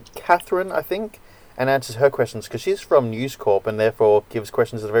turns to Catherine, I think, and answers her questions, because she's from News Corp and therefore gives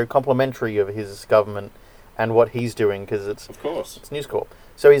questions that are very complimentary of his government and what he's doing, because Of course. it's News Corp.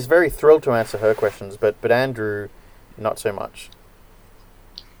 So he's very thrilled to answer her questions, but Andrew, not so much.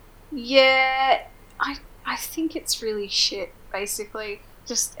 Yeah, I think it's really shit, basically.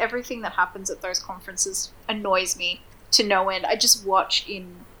 Just everything that happens at those conferences annoys me to no end. I just watch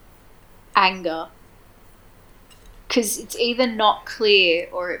in anger. Because it's either not clear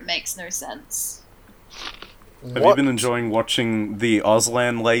or it makes no sense. Have you been enjoying watching the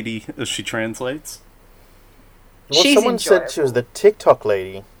Auslan lady as she translates? Well, She's someone said she was enjoyable. the TikTok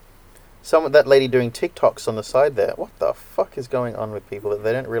lady. That lady doing TikToks on the side there. What the fuck is going on with people that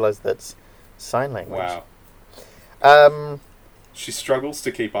they don't realize that's sign language? Wow. She struggles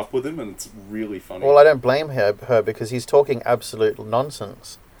to keep up with him, and it's really funny. Well, I don't blame her because he's talking absolute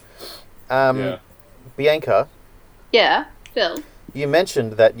nonsense. Yeah. Bianca, Yeah, Phil. you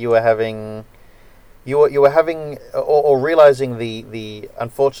mentioned that you were having, or realizing the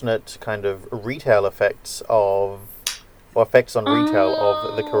unfortunate kind of retail effects or effects on retail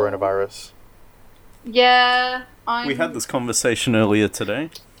of the coronavirus. Yeah, We had this conversation earlier today.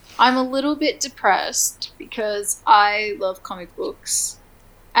 I'm a little bit depressed because I love comic books.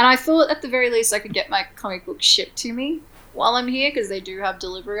 And I thought at the very least I could get my comic books shipped to me while I'm here because they do have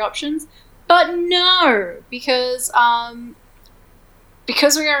delivery options. But no, because we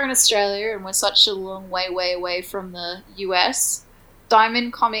are in Australia and we're such a long way away from the US,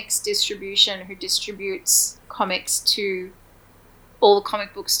 Diamond Comics Distribution, who distributes comics to all the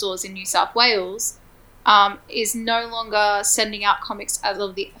comic book stores in New South Wales, is no longer sending out comics as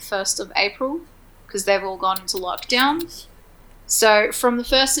of the 1st of April because they've all gone into lockdown. So from the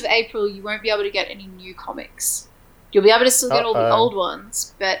 1st of April, you won't be able to get any new comics. You'll be able to still get all the old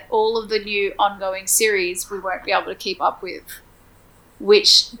ones, but all of the new ongoing series we won't be able to keep up with,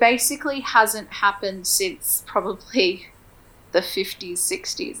 which basically hasn't happened since probably the 50s,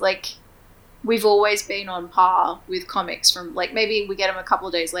 60s. Like, we've always been on par with comics from, like, maybe we get them a couple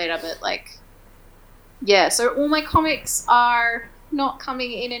of days later, but, like, yeah, so all my comics are not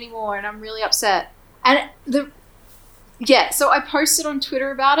coming in anymore, and I'm really upset. And so I posted on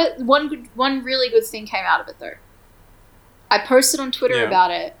Twitter about it. One really good thing came out of it, though. I posted on Twitter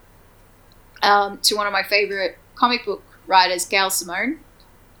about it to one of my favorite comic book writers, Gail Simone,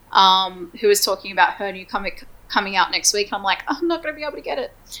 who was talking about her new comic coming out next week. I'm like, I'm not going to be able to get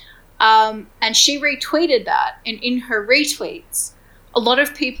it. And she retweeted that, and in her retweets, a lot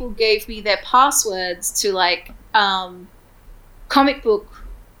of people gave me their passwords to, like, comic book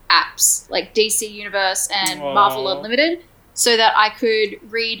apps, like DC Universe and Marvel Unlimited, so that I could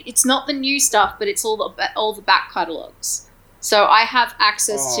read. It's not the new stuff, but it's all the back catalogs. So I have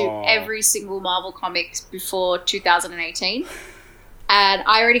access to every single Marvel comic before 2018, and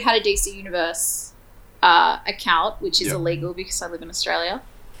I already had a DC Universe account, which is illegal because I live in Australia.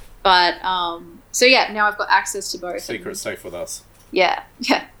 But so yeah, now I've got access to both. Secret safe with us. Yeah.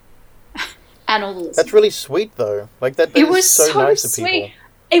 And all the listeners. That's really sweet, though. Like that. It was so nice of sweet. people.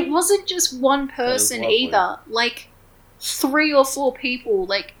 It wasn't just one person lovely. either. Like 3 or 4 people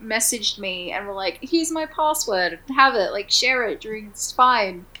like messaged me and were like, "Here's my password. Have it. Like share it during. It's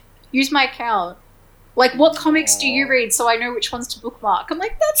fine. Use my account. Like, what comics do you read so I know which ones to bookmark?" I'm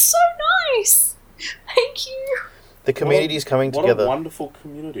like, "That's so nice. Thank you." The community's coming What together. a wonderful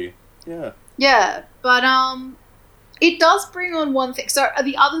community. Yeah. Yeah, but it does bring on one thing. So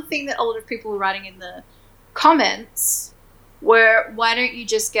the other thing that a lot of people were writing in the comments were, why don't you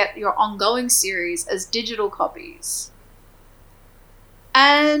just get your ongoing series as digital copies?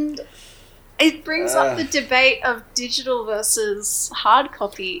 And it brings up the debate of digital versus hard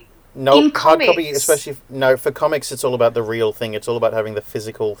copy. No, in hard copy, comics. especially for comics, it's all about the real thing. It's all about having the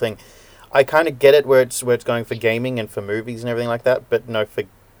physical thing. I kind of get it where it's going for gaming and for movies and everything like that, but no, for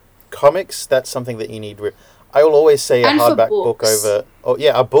comics, that's something that you need. I will always say And a for hardback book books.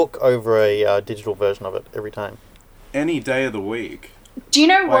 a book over a digital version of it every time. Any day of the week. Do you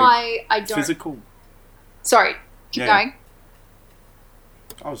know Like, why I don't... Physical. Sorry, keep going.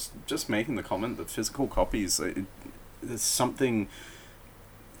 I was just making the comment that physical copies, there's something...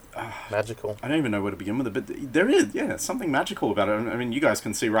 Magical. I don't even know where to begin with it, but there is, something magical about it. I mean, you guys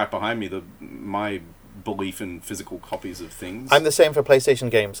can see right behind me my belief in physical copies of things. I'm the same for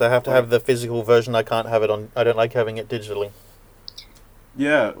PlayStation games. I have to have the physical version. I can't have it on. I don't like having it digitally.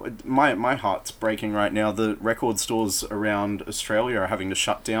 Yeah, my heart's breaking right now. The record stores around Australia are having to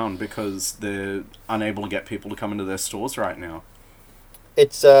shut down because they're unable to get people to come into their stores right now.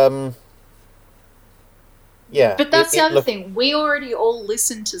 It's yeah. But that's the other thing. We already all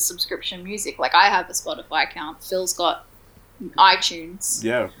listen to subscription music. Like, I have a Spotify account. Phil's got iTunes.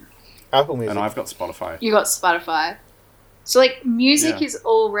 Yeah, Apple Music. and I've got Spotify. You got Spotify. So, like, music Yeah. is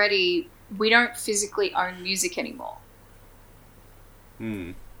already we don't physically own music anymore.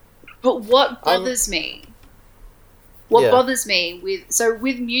 Hmm. But what bothers me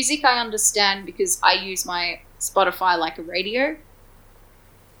with music, I understand because I use my Spotify like a radio,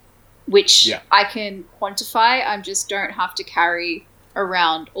 which I can quantify. I just don't have to carry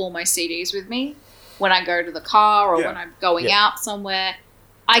around all my CDs with me when I go to the car or when I'm going out somewhere.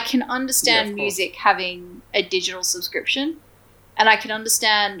 I can understand music having a digital subscription, and I can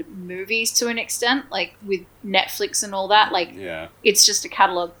understand movies to an extent, like with Netflix and all that. Like, it's just a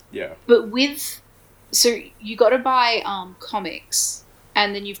catalog. Yeah. But so you got to buy comics,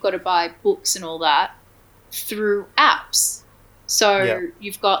 and then you've got to buy books and all that through apps. So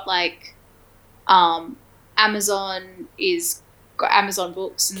you've got like Amazon is got Amazon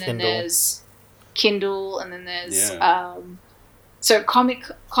Books, and then there's Kindle, and then there's so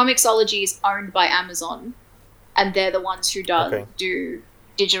Comixology is owned by Amazon, and they're the ones who do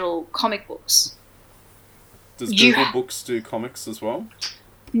digital comic books. Does Google Books do comics as well?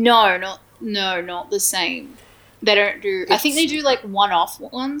 No, not the same. They don't do. I think they do like one-off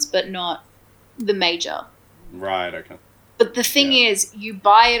ones, but not the major. Right. Okay. But the thing is, you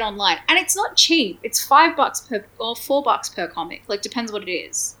buy it online, and it's not cheap. It's $5 per or $4 per comic. Like, depends what it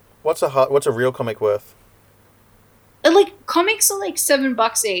is. What's a real comic worth? Like, comics are like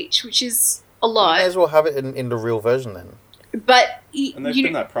 $7 each, which is a lot. You may as well have it in the real version then. But and they've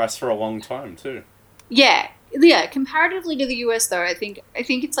been that price for a long time too. Yeah. Comparatively to the US, though, I think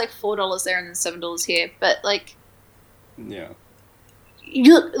it's like $4 there and then $7 here. But like,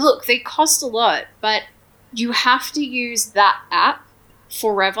 look, they cost a lot, but you have to use that app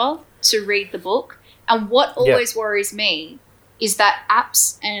forever to read the book. And what always worries me is that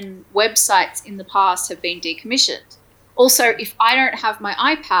apps and websites in the past have been decommissioned. Also, if I don't have my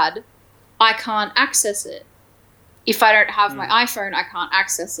iPad, I can't access it. If I don't have my iPhone, I can't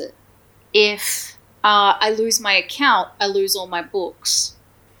access it. If I lose my account, I lose all my books.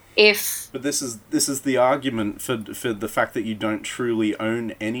 But this is the argument for the fact that you don't truly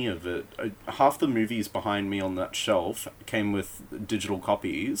own any of it. Half the movies behind me on that shelf came with digital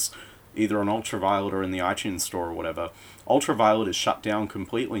copies, either on Ultraviolet or in the iTunes store or whatever. Ultraviolet is shut down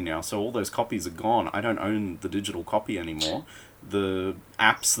completely now, so all those copies are gone. I don't own the digital copy anymore. The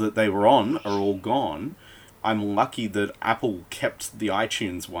apps that they were on are all gone. I'm lucky that Apple kept the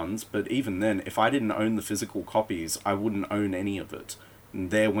iTunes ones, but even then, if I didn't own the physical copies, I wouldn't own any of it.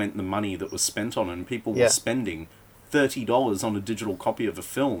 And there went the money that was spent on it, and people were spending $30 on a digital copy of a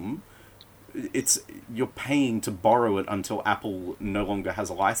film. You're paying to borrow it until Apple no longer has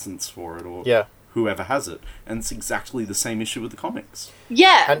a license for it, or whoever has it. And it's exactly the same issue with the comics.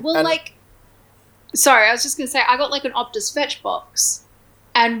 Yeah, sorry, I was just going to say, I got like an Optus Fetch box.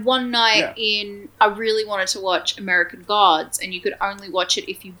 And one night I really wanted to watch American Gods, and you could only watch it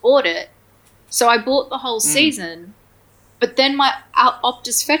if you bought it. So I bought the whole season, but then my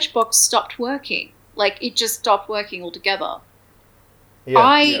Optus Fetch box stopped working. Like, it just stopped working altogether.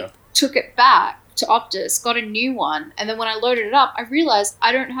 I took it back to Optus, got a new one, and then when I loaded it up, I realized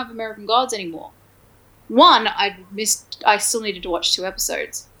I don't have American Gods anymore. One, I still needed to watch 2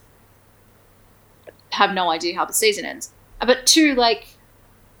 episodes. Have no idea how the season ends. But 2, like,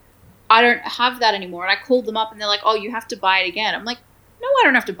 I don't have that anymore. And I called them up and they're like, oh, you have to buy it again. I'm like, no, I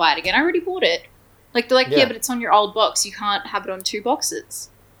don't have to buy it again. I already bought it. Like, they're like, yeah, but it's on your old box. You can't have it on 2 boxes.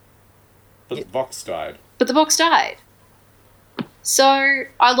 But the box died. So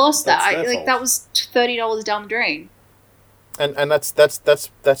I lost that. That was $30 down the drain. And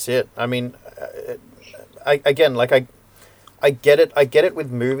that's it. I mean, I get it. I get it with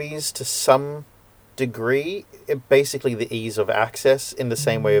movies to some degree. Basically, the ease of access in the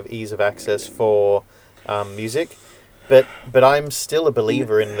same way of ease of access for music. But I'm still a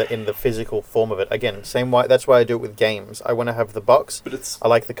believer in the physical form of it. Again, same way. That's why I do it with games. I want to have the box. But I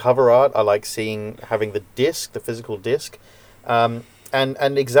like the cover art. I like having the disc, the physical disc, and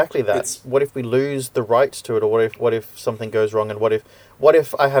exactly that. What if we lose the rights to it, or what if something goes wrong, and what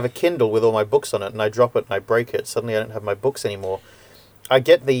if I have a Kindle with all my books on it and I drop it and I break it? Suddenly I don't have my books anymore. I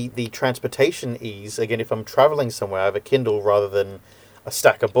get the transportation ease. Again, if I'm traveling somewhere, I have a Kindle rather than a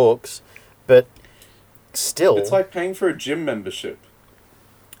stack of books, but still, it's like paying for a gym membership.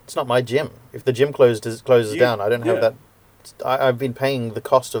 It's not my gym. If the gym closes down, I don't have that. I've been paying the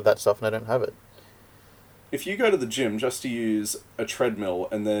cost of that stuff, and I don't have it. If you go to the gym just to use a treadmill,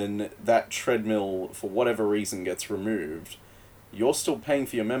 and then that treadmill, for whatever reason, gets removed, you're still paying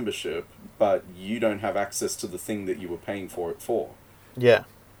for your membership, but you don't have access to the thing that you were paying for it for. Yeah.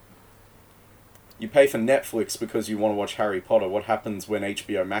 You pay for Netflix because you want to watch Harry Potter. What happens when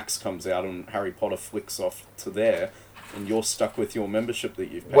HBO Max comes out and Harry Potter flicks off to there? and you're stuck with your membership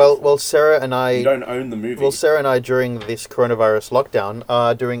that you've paid Well, Sarah and I... You don't own the movie. Well, Sarah and I, during this coronavirus lockdown,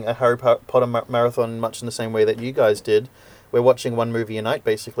 are doing a Harry Potter marathon much in the same way that you guys did. We're watching one movie a night,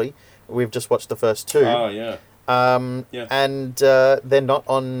 basically. We've just watched the first two. Oh, yeah. Yeah. And they're not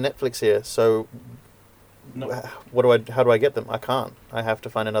on Netflix here, so No. How do I get them? I can't. I have to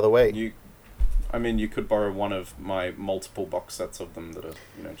find another way. You could borrow one of my multiple box sets of them that are,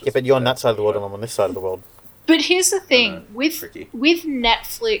 just... Yeah, but you're on that side of the world and I'm on this side of the world. But here's the thing, with tricky.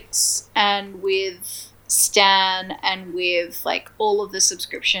 Netflix and with Stan and with like all of the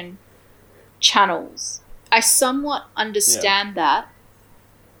subscription channels, I somewhat understand that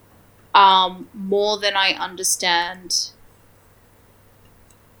more than I understand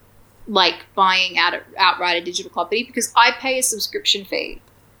like buying outright a digital copy, because I pay a subscription fee.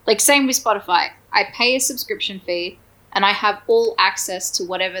 Like same with Spotify, I pay a subscription fee and I have all access to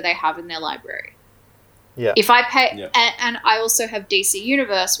whatever they have in their library. Yeah. If I pay, and I also have DC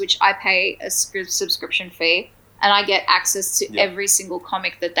Universe, which I pay a subscription fee, and I get access to every single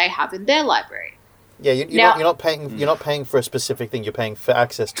comic that they have in their library. Yeah, you're not paying. You're not paying for a specific thing. You're paying for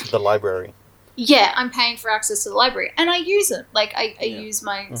access to the library. Yeah, I'm paying for access to the library, and I use it. Like I use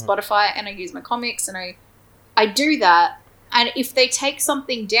my Spotify, and I use my comics, and I do that. And if they take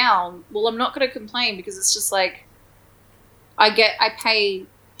something down, well, I'm not going to complain, because it's just like I pay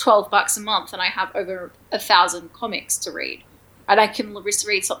 $12 a month and I have over 1,000 comics to read, and I can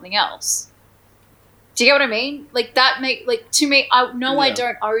read something else. Do you get what I mean? Like that to me, I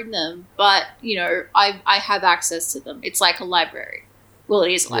don't own them, but I have access to them. It's like a library. Well,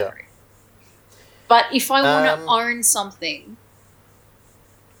 it is a library. But if I want to own something,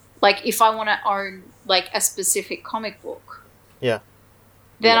 like if I want to own like a specific comic book,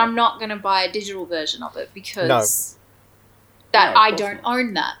 then I'm not going to buy a digital version of it, because I don't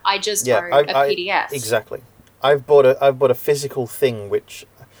own that. I just own a PDF. Exactly. I've bought a physical thing which,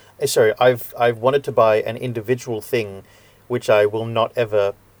 I've wanted to buy an individual thing which I will not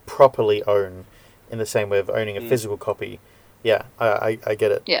ever properly own in the same way of owning a physical copy. Yeah, I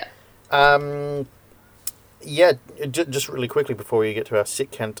get it. Yeah. Just really quickly before we get to our Sick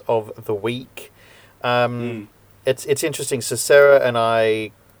Kent of the week, it's interesting. So Sarah and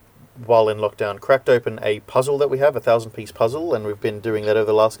I, while in lockdown, cracked open a puzzle that we have, 1,000-piece puzzle, and we've been doing that over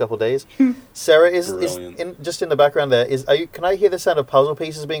the last couple of days. Sarah is just in the background there. Can I hear the sound of puzzle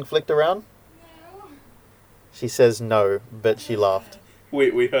pieces being flicked around? No. She says no, but she laughed.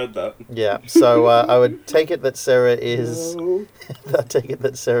 We heard that. Yeah. So I would take it that Sarah is. I take it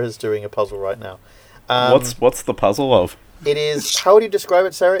that Sarah's doing a puzzle right now. What's the puzzle of? It is. How would you describe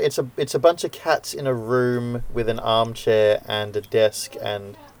it, Sarah? It's a bunch of cats in a room with an armchair and a desk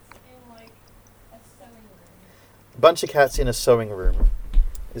and. Bunch of cats in a sewing room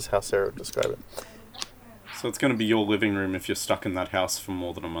is how Sarah would describe it. So it's going to be your living room if you're stuck in that house for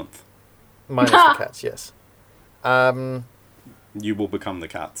more than a month. Minus the cats, yes. You will become the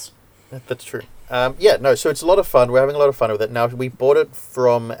cats. That's true. So it's a lot of fun. We're having a lot of fun with it. Now, we bought it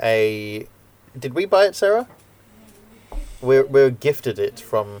from a... Did we buy it, Sarah? We're gifted it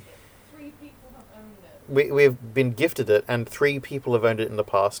from... We've been gifted it, and 3 people have owned it in the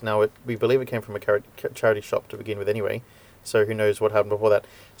past. Now, we believe it came from a charity shop to begin with anyway, so who knows what happened before that.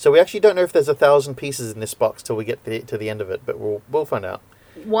 So we actually don't know if there's 1,000 pieces in this box till we get to the end of it, but we'll find out.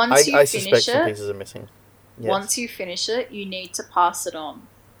 I suspect some pieces are missing. Yes. Once you finish it, you need to pass it on.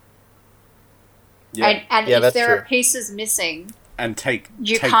 Yeah. And if there are pieces missing, and take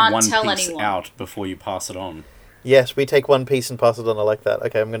can't one tell piece anyone out before you pass it on. Yes, we take one piece and pass it on. I like that.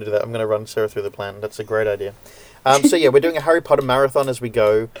 Okay, I'm going to do that. I'm going to run Sarah through the plan. That's a great idea. We're doing a Harry Potter marathon as we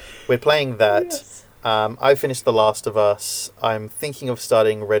go. We're playing that. Yes. I finished The Last of Us. I'm thinking of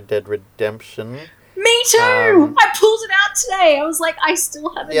starting Red Dead Redemption. Me too! I pulled it out today. I was like, I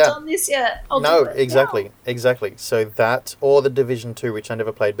still haven't done this yet. Exactly. So that, or The Division 2, which I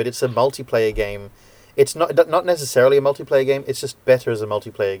never played, but it's a multiplayer game. It's not necessarily a multiplayer game. It's just better as a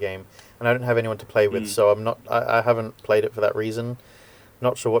multiplayer game, and I don't have anyone to play with, so I'm not. I haven't played it for that reason.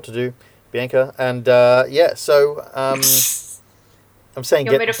 Not sure what to do, Bianca. And I'm saying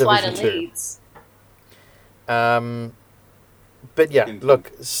get Division 2. But yeah,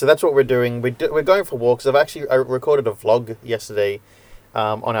 look. So that's what we're doing. We're going for walks. I recorded a vlog yesterday,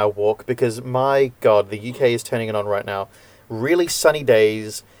 on our walk, because my God, the UK is turning it on right now. Really sunny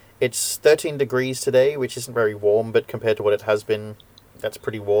days. It's 13 degrees today, which isn't very warm, but compared to what it has been, that's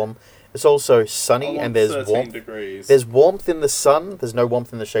pretty warm. It's also sunny, and there's warmth. Degrees. There's warmth in the sun. There's no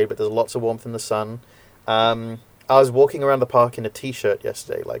warmth in the shade, but there's lots of warmth in the sun. I was walking around the park in a t-shirt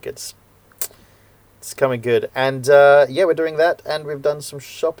yesterday. Like, it's It's coming good. And we're doing that, and we've done some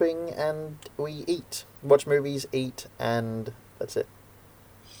shopping, and we eat. Watch movies, eat, and that's it.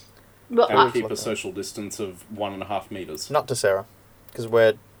 Well, And we keep a social distance of 1.5 meters. Not to Sarah, because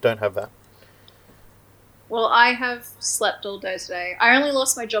we don't have that. well, I have slept all day today. I only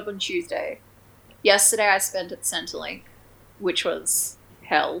lost my job on Tuesday. Yesterday I spent at Centrelink, which was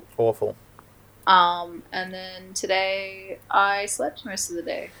hell. Awful. And then today I slept most of the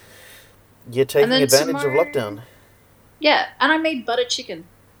day. You're taking then advantage tomorrow- of lockdown. Yeah, and I made butter chicken,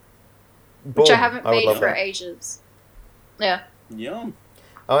 Boom. which I haven't would made love for that. ages. Yeah. Yum.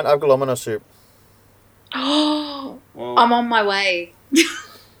 I want agolomino soup. Oh, Well, I'm on my way.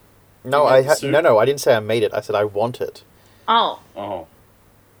 No, You want soup? no, I didn't say I made it. I said I want it. Oh, oh.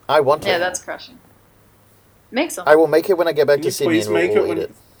 I want yeah, it. that's crushing. Make some. I will make it when I get back Can to you Sydney please and we'll make it eat when...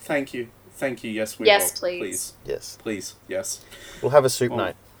 it. Thank you. Thank you. Yes, we Yes, will. please. Yes. Please. Yes. We'll have a soup Well,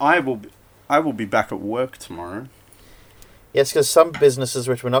 night. I will be back at work tomorrow. Yes, because some businesses,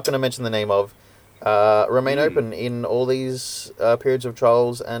 which we're not going to mention the name of, remain open in all these periods of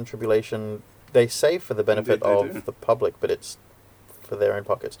trials and tribulation. They say for the benefit Indeed they do. of the public, but it's for their own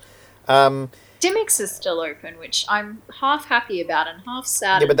pockets. Dimmicks is still open, which I'm half happy about and half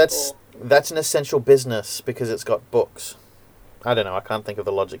sad. Yeah, but for. that's an essential business because it's got books. I don't know. I can't think of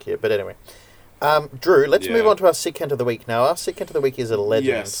the logic here, but anyway. Drew, let's move Yeah. on to our sick hint of the week now. Our sick hint of the week is a legend.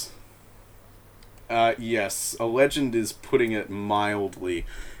 Yes. Yes. A legend is putting it mildly.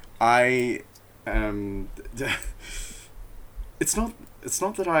 I it's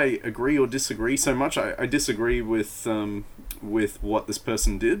not that I agree or disagree so much. I disagree with what this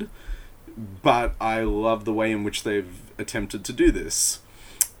person did, but I love the way in which they've attempted to do this.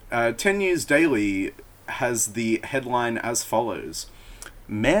 10 News Daily has the headline as follows: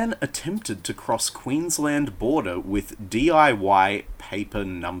 Man attempted to cross Queensland border with DIY paper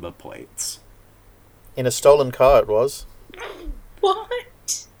number plates. In a stolen car, it was. What?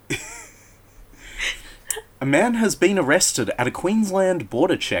 A man has been arrested at a Queensland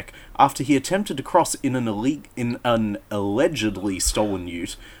border check after he attempted to cross in an allegedly stolen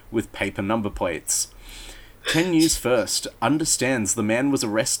ute with paper number plates. 10 News First understands the man was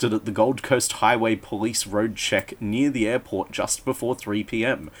arrested at the Gold Coast Highway Police road check near the airport just before 3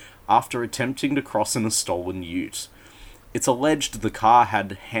 p.m. after attempting to cross in a stolen ute. It's alleged the car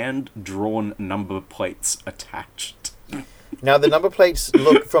had hand-drawn number plates attached. Now, the number plates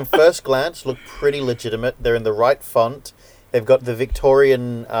look, from first glance, look pretty legitimate. They're in the right font. They've got the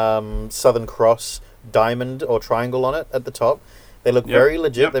Victorian Southern Cross diamond or triangle on it at the top. They look very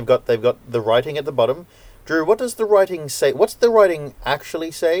legit. Yep. They've got the writing at the bottom. Drew, what does the writing say? What's the writing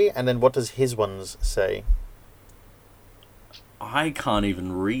actually say? And then what does his ones say? I can't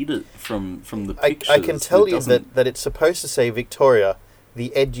even read it from the I pictures. can tell It you doesn't- that it's supposed to say Victoria,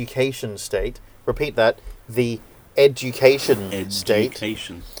 the education state. Repeat that, the education state.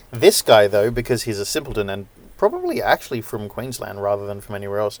 Education. This guy, though, because he's a simpleton and probably actually from Queensland rather than from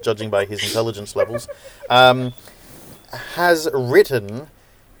anywhere else, judging by his intelligence levels, has written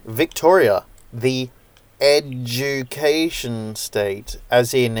Victoria, the education state,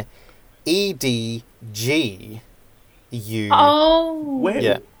 as in EDGU. Oh.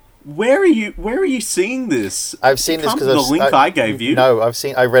 Where are you seeing this? I've seen this Come to because the link I gave you. No,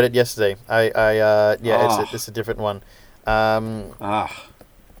 I read it yesterday. Ah. It's a different one. Ah,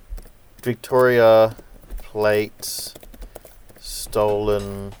 Victoria plate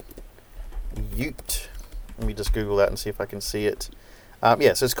stolen ute. Let me just Google that and see if I can see it.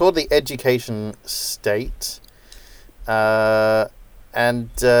 So it's called the Education State. I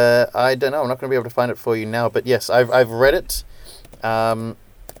don't know. I'm not going to be able to find it for you now. But yes, I've read it.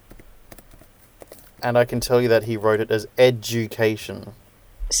 And I can tell you that he wrote it as education.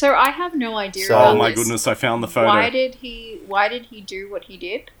 So I have no idea. So- about oh my this. goodness! I found the photo. Why did he do what he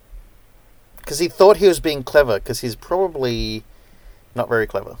did? Because he thought he was being clever, because he's probably not very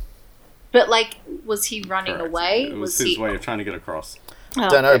clever. But like, was he running Correct. away? It was his he? way of trying to get across. Oh,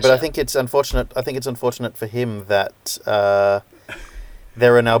 Don't know, but I gotcha. think it's unfortunate. I think it's unfortunate for him that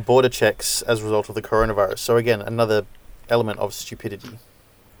there are now border checks as a result of the coronavirus. So again, another element of stupidity.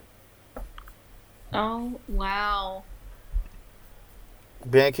 Oh wow!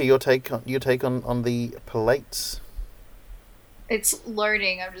 Bianca, your take on the plates. It's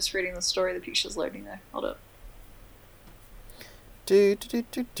loading. I'm just reading the story. The picture's loading there. Hold up.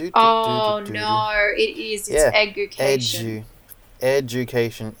 Oh no! It is. It's Yeah, education.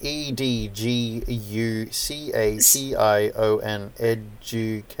 Education. EDGUCACION.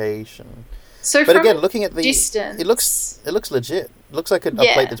 Education. So But from again, looking at the distance, it looks legit. Looks like a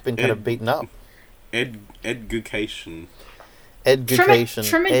Yeah. plate that's been kind of beaten up. Education. Education.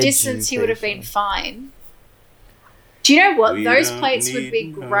 From a distance, he would have been fine. Do you know what? We Those don't plates would be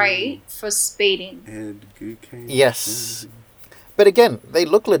need no great for speeding. Education. Yes. But again, they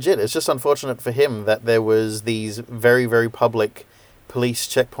look legit. It's just unfortunate for him that there was these very, very public police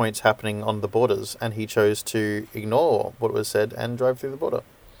checkpoints happening on the borders, and he chose to ignore what was said and drive through the border.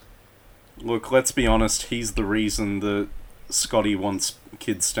 Look, let's be honest, he's the reason that Scotty wants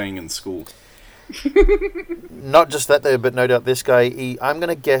kids staying in school. Not just that, though, but no doubt this guy, I'm going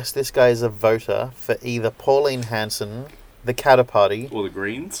to guess this guy is a voter for either Pauline Hanson, the Katter Party, Or the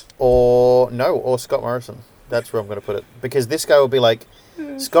Greens. or Scott Morrison. That's where I'm going to put it. Because this guy will be like,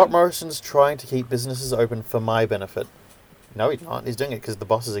 Scott Morrison's trying to keep businesses open for my benefit. No, he's not. He's doing it because the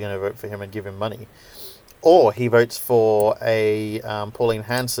bosses are going to vote for him and give him money. Or he votes for a Pauline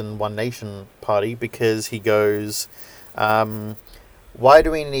Hanson One Nation party because he goes, why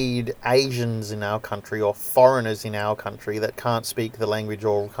do we need Asians in our country or foreigners in our country that can't speak the language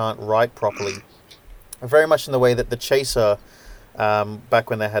or can't write properly? Very much in the way that the Chaser, back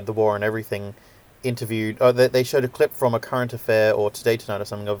when they had the war and everything, interviewed... they showed a clip from A Current Affair or Today Tonight or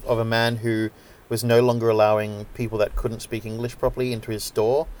something of a man who was no longer allowing people that couldn't speak English properly into his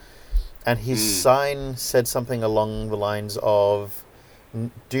store. And his sign said something along the lines of,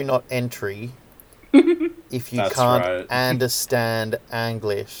 do not entry if you That's can't right. understand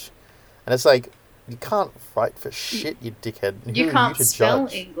English. And it's like, you can't fight for shit, you dickhead. You Who are can't to spell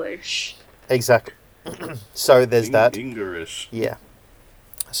judge? English. Exactly. So there's that. English. Yeah.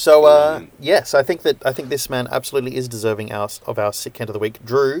 So, Brilliant. yes, I think this man absolutely is deserving of our Sick Kent of the Week.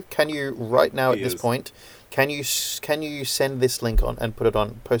 Drew, can you, right now at He this is. point, can you send this link on and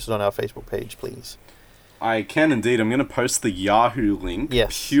post it on our Facebook page, please? I can indeed. I'm going to post the Yahoo link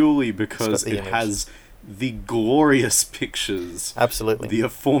Yes. purely because It's got the it image. has the glorious pictures. Absolutely. The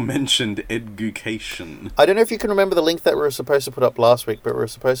aforementioned education. I don't know if you can remember the link that we were supposed to put up last week, but we were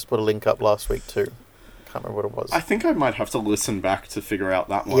supposed to put a link up last week too. Can't remember what it was. I think I might have to listen back to figure out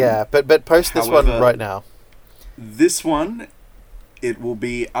that one. Yeah, but post this one However, right now. This one, it will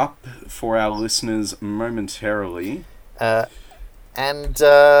be up for our listeners momentarily. And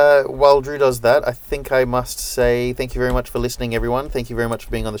while Drew does that, I think I must say thank you very much for listening, everyone. Thank you very much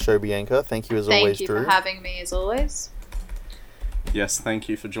for being on the show, Bianca. Thank you as always, Thank you Drew. for having me, as always. Yes, thank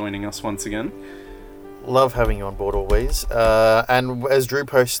you for joining us once again. Love having you on board always. And as Drew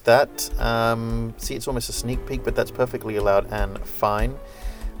posts that, see, it's almost a sneak peek, but that's perfectly allowed and fine.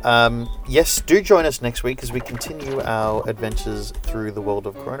 Yes, do join us next week as we continue our adventures through the world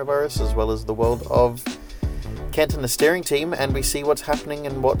of coronavirus as well as the world of Kent and the steering team, and we see what's happening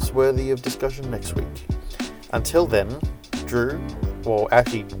and what's worthy of discussion next week. Until then, Drew, or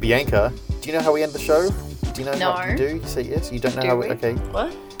actually Bianca, do you know how we end the show? Do you know No. what you do? You say yes. You don't know Do how we? Okay.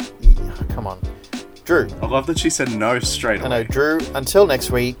 What? Yeah, come on, Drew. I love that she said no straight I know, away. Drew. Until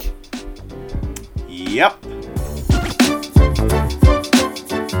next week. Yep.